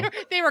 Let's go.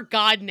 They were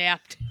God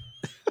napped.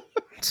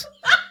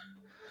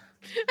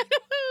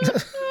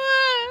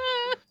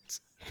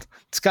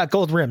 It's got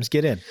gold rims.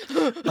 Get in.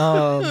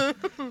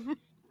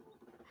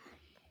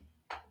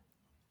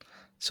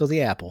 So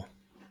the apple.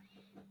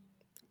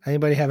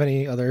 Anybody have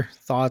any other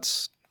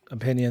thoughts,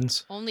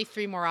 opinions? Only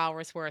 3 more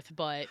hours worth,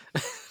 but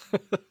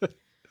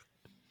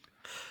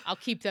I'll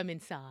keep them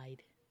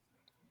inside.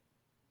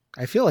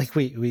 I feel like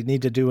we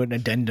need to do an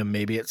addendum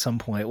maybe at some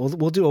point.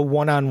 We'll do a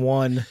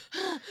one-on-one.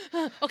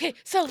 Okay,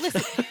 so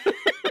listen.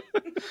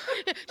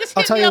 Just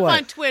I'll hit tell me you up what.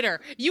 on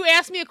Twitter. You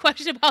ask me a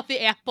question about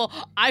the apple,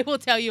 I will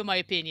tell you my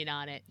opinion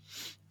on it.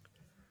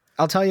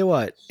 I'll tell you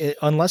what.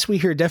 Unless we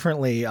hear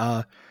differently,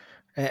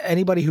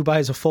 anybody who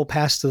buys a full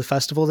pass to the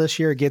festival this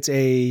year gets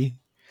a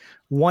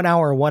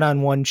 1-hour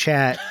one-on-one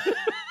chat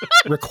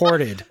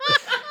recorded.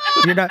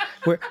 You're not.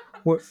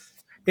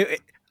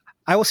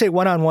 I will say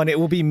one-on-one. It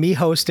will be me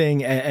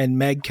hosting and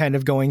Meg kind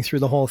of going through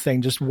the whole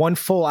thing. Just 1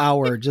 full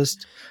hour,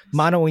 just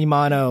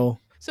mano-y-mano.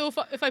 So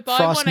if I buy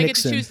Frost one, I get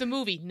Nixon. to choose the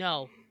movie?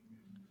 No.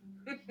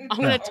 I'm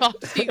going to talk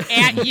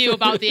at you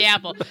about the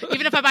apple.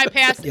 Even if I buy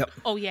pass. Yep.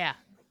 Oh, yeah.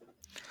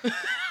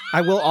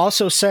 I will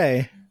also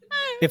say,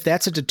 if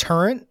that's a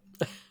deterrent,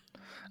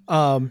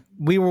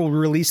 we will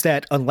release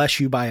that unless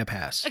you buy a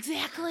pass.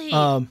 Exactly.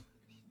 So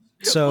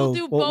we'll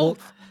do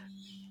both.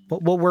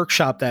 We'll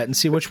workshop that and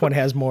see which one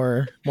has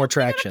more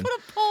traction. Put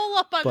a poll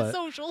up on the But-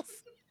 socials.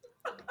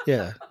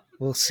 Yeah,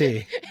 we'll see.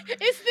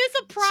 Is this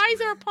a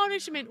prize or a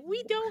punishment?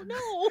 We don't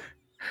know.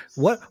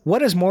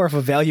 What is more of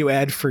a value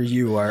add for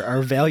you,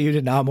 our valued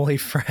anomaly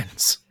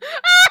friends?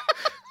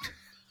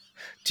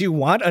 Do you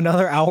want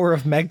another hour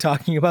of Meg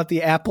talking about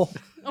the apple?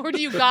 Or do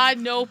you, God,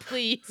 no,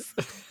 please?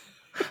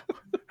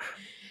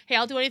 Hey,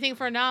 I'll do anything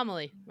for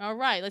Anomaly. All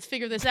right, let's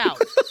figure this out.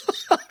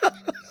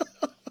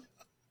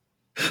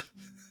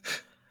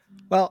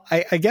 Well,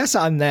 I guess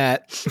on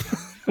that,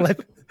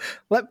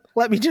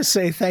 let me just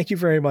say thank you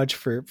very much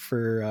for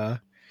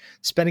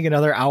spending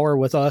another hour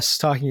with us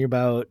talking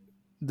about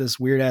this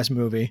weird ass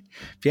movie.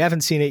 If you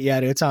haven't seen it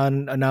yet, it's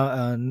on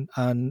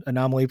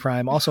Anomaly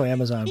Prime, also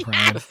Amazon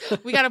Prime. Yes,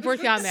 we got to work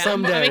on that.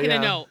 Someday, I'm making yeah.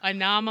 a note.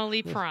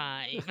 Anomaly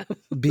Prime.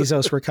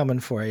 Bezos, we're coming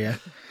for you.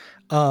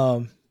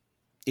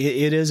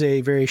 It is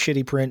a very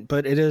shitty print,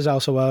 but it is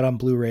also out on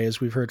Blu-ray,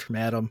 as we've heard from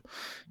Adam.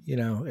 You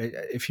know,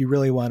 if you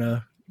really want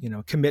to,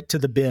 commit to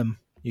the BIM,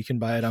 you can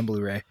buy it on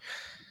Blu-ray.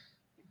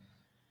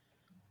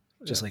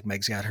 Just like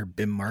Meg's got her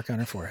BIM mark on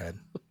her forehead.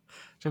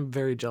 Which I'm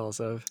very jealous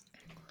of.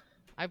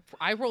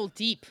 I roll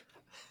deep.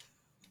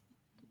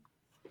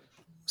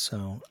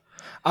 So,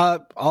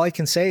 all I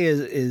can say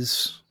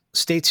is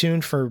stay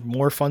tuned for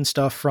more fun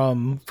stuff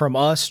from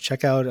us.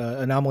 Check out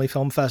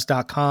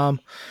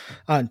anomalyfilmfest.com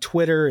on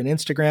Twitter and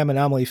Instagram,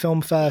 Anomaly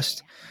Film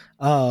Fest.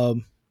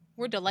 We're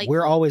delightful.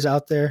 We're always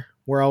out there.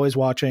 We're always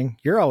watching.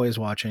 You're always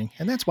watching.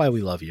 And that's why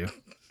we love you.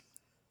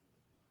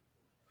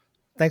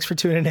 Thanks for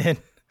tuning in.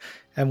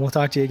 And we'll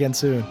talk to you again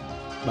soon.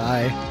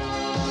 Bye.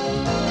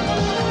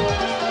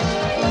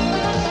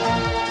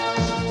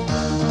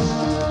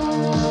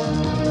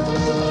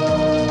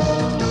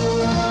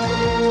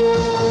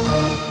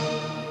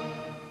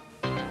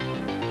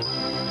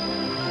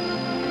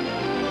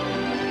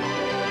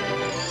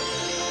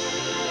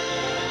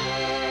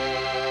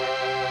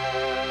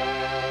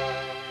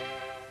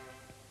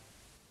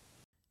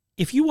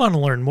 If you want to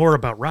learn more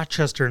about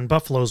Rochester and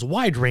Buffalo's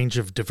wide range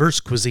of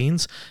diverse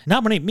cuisines,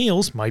 Nominate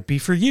Meals might be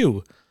for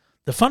you.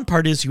 The fun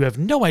part is you have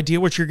no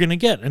idea what you're going to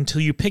get until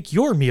you pick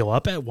your meal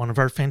up at one of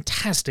our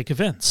fantastic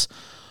events.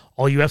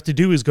 All you have to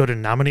do is go to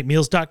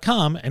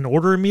nominatemeals.com and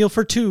order a meal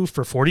for two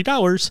for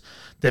 $40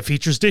 that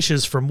features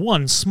dishes from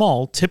one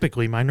small,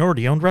 typically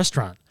minority-owned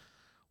restaurant.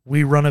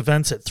 We run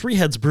events at Three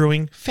Heads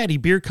Brewing, Fatty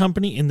Beer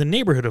Company in the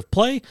neighborhood of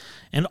Play,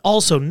 and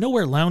also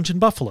Nowhere Lounge in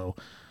Buffalo.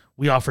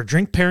 We offer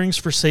drink pairings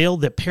for sale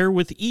that pair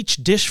with each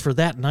dish for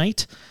that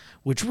night,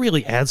 which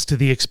really adds to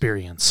the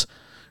experience.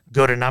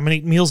 Go to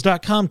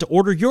nominatemeals.com to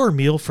order your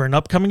meal for an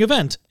upcoming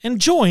event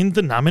and join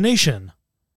the nomination.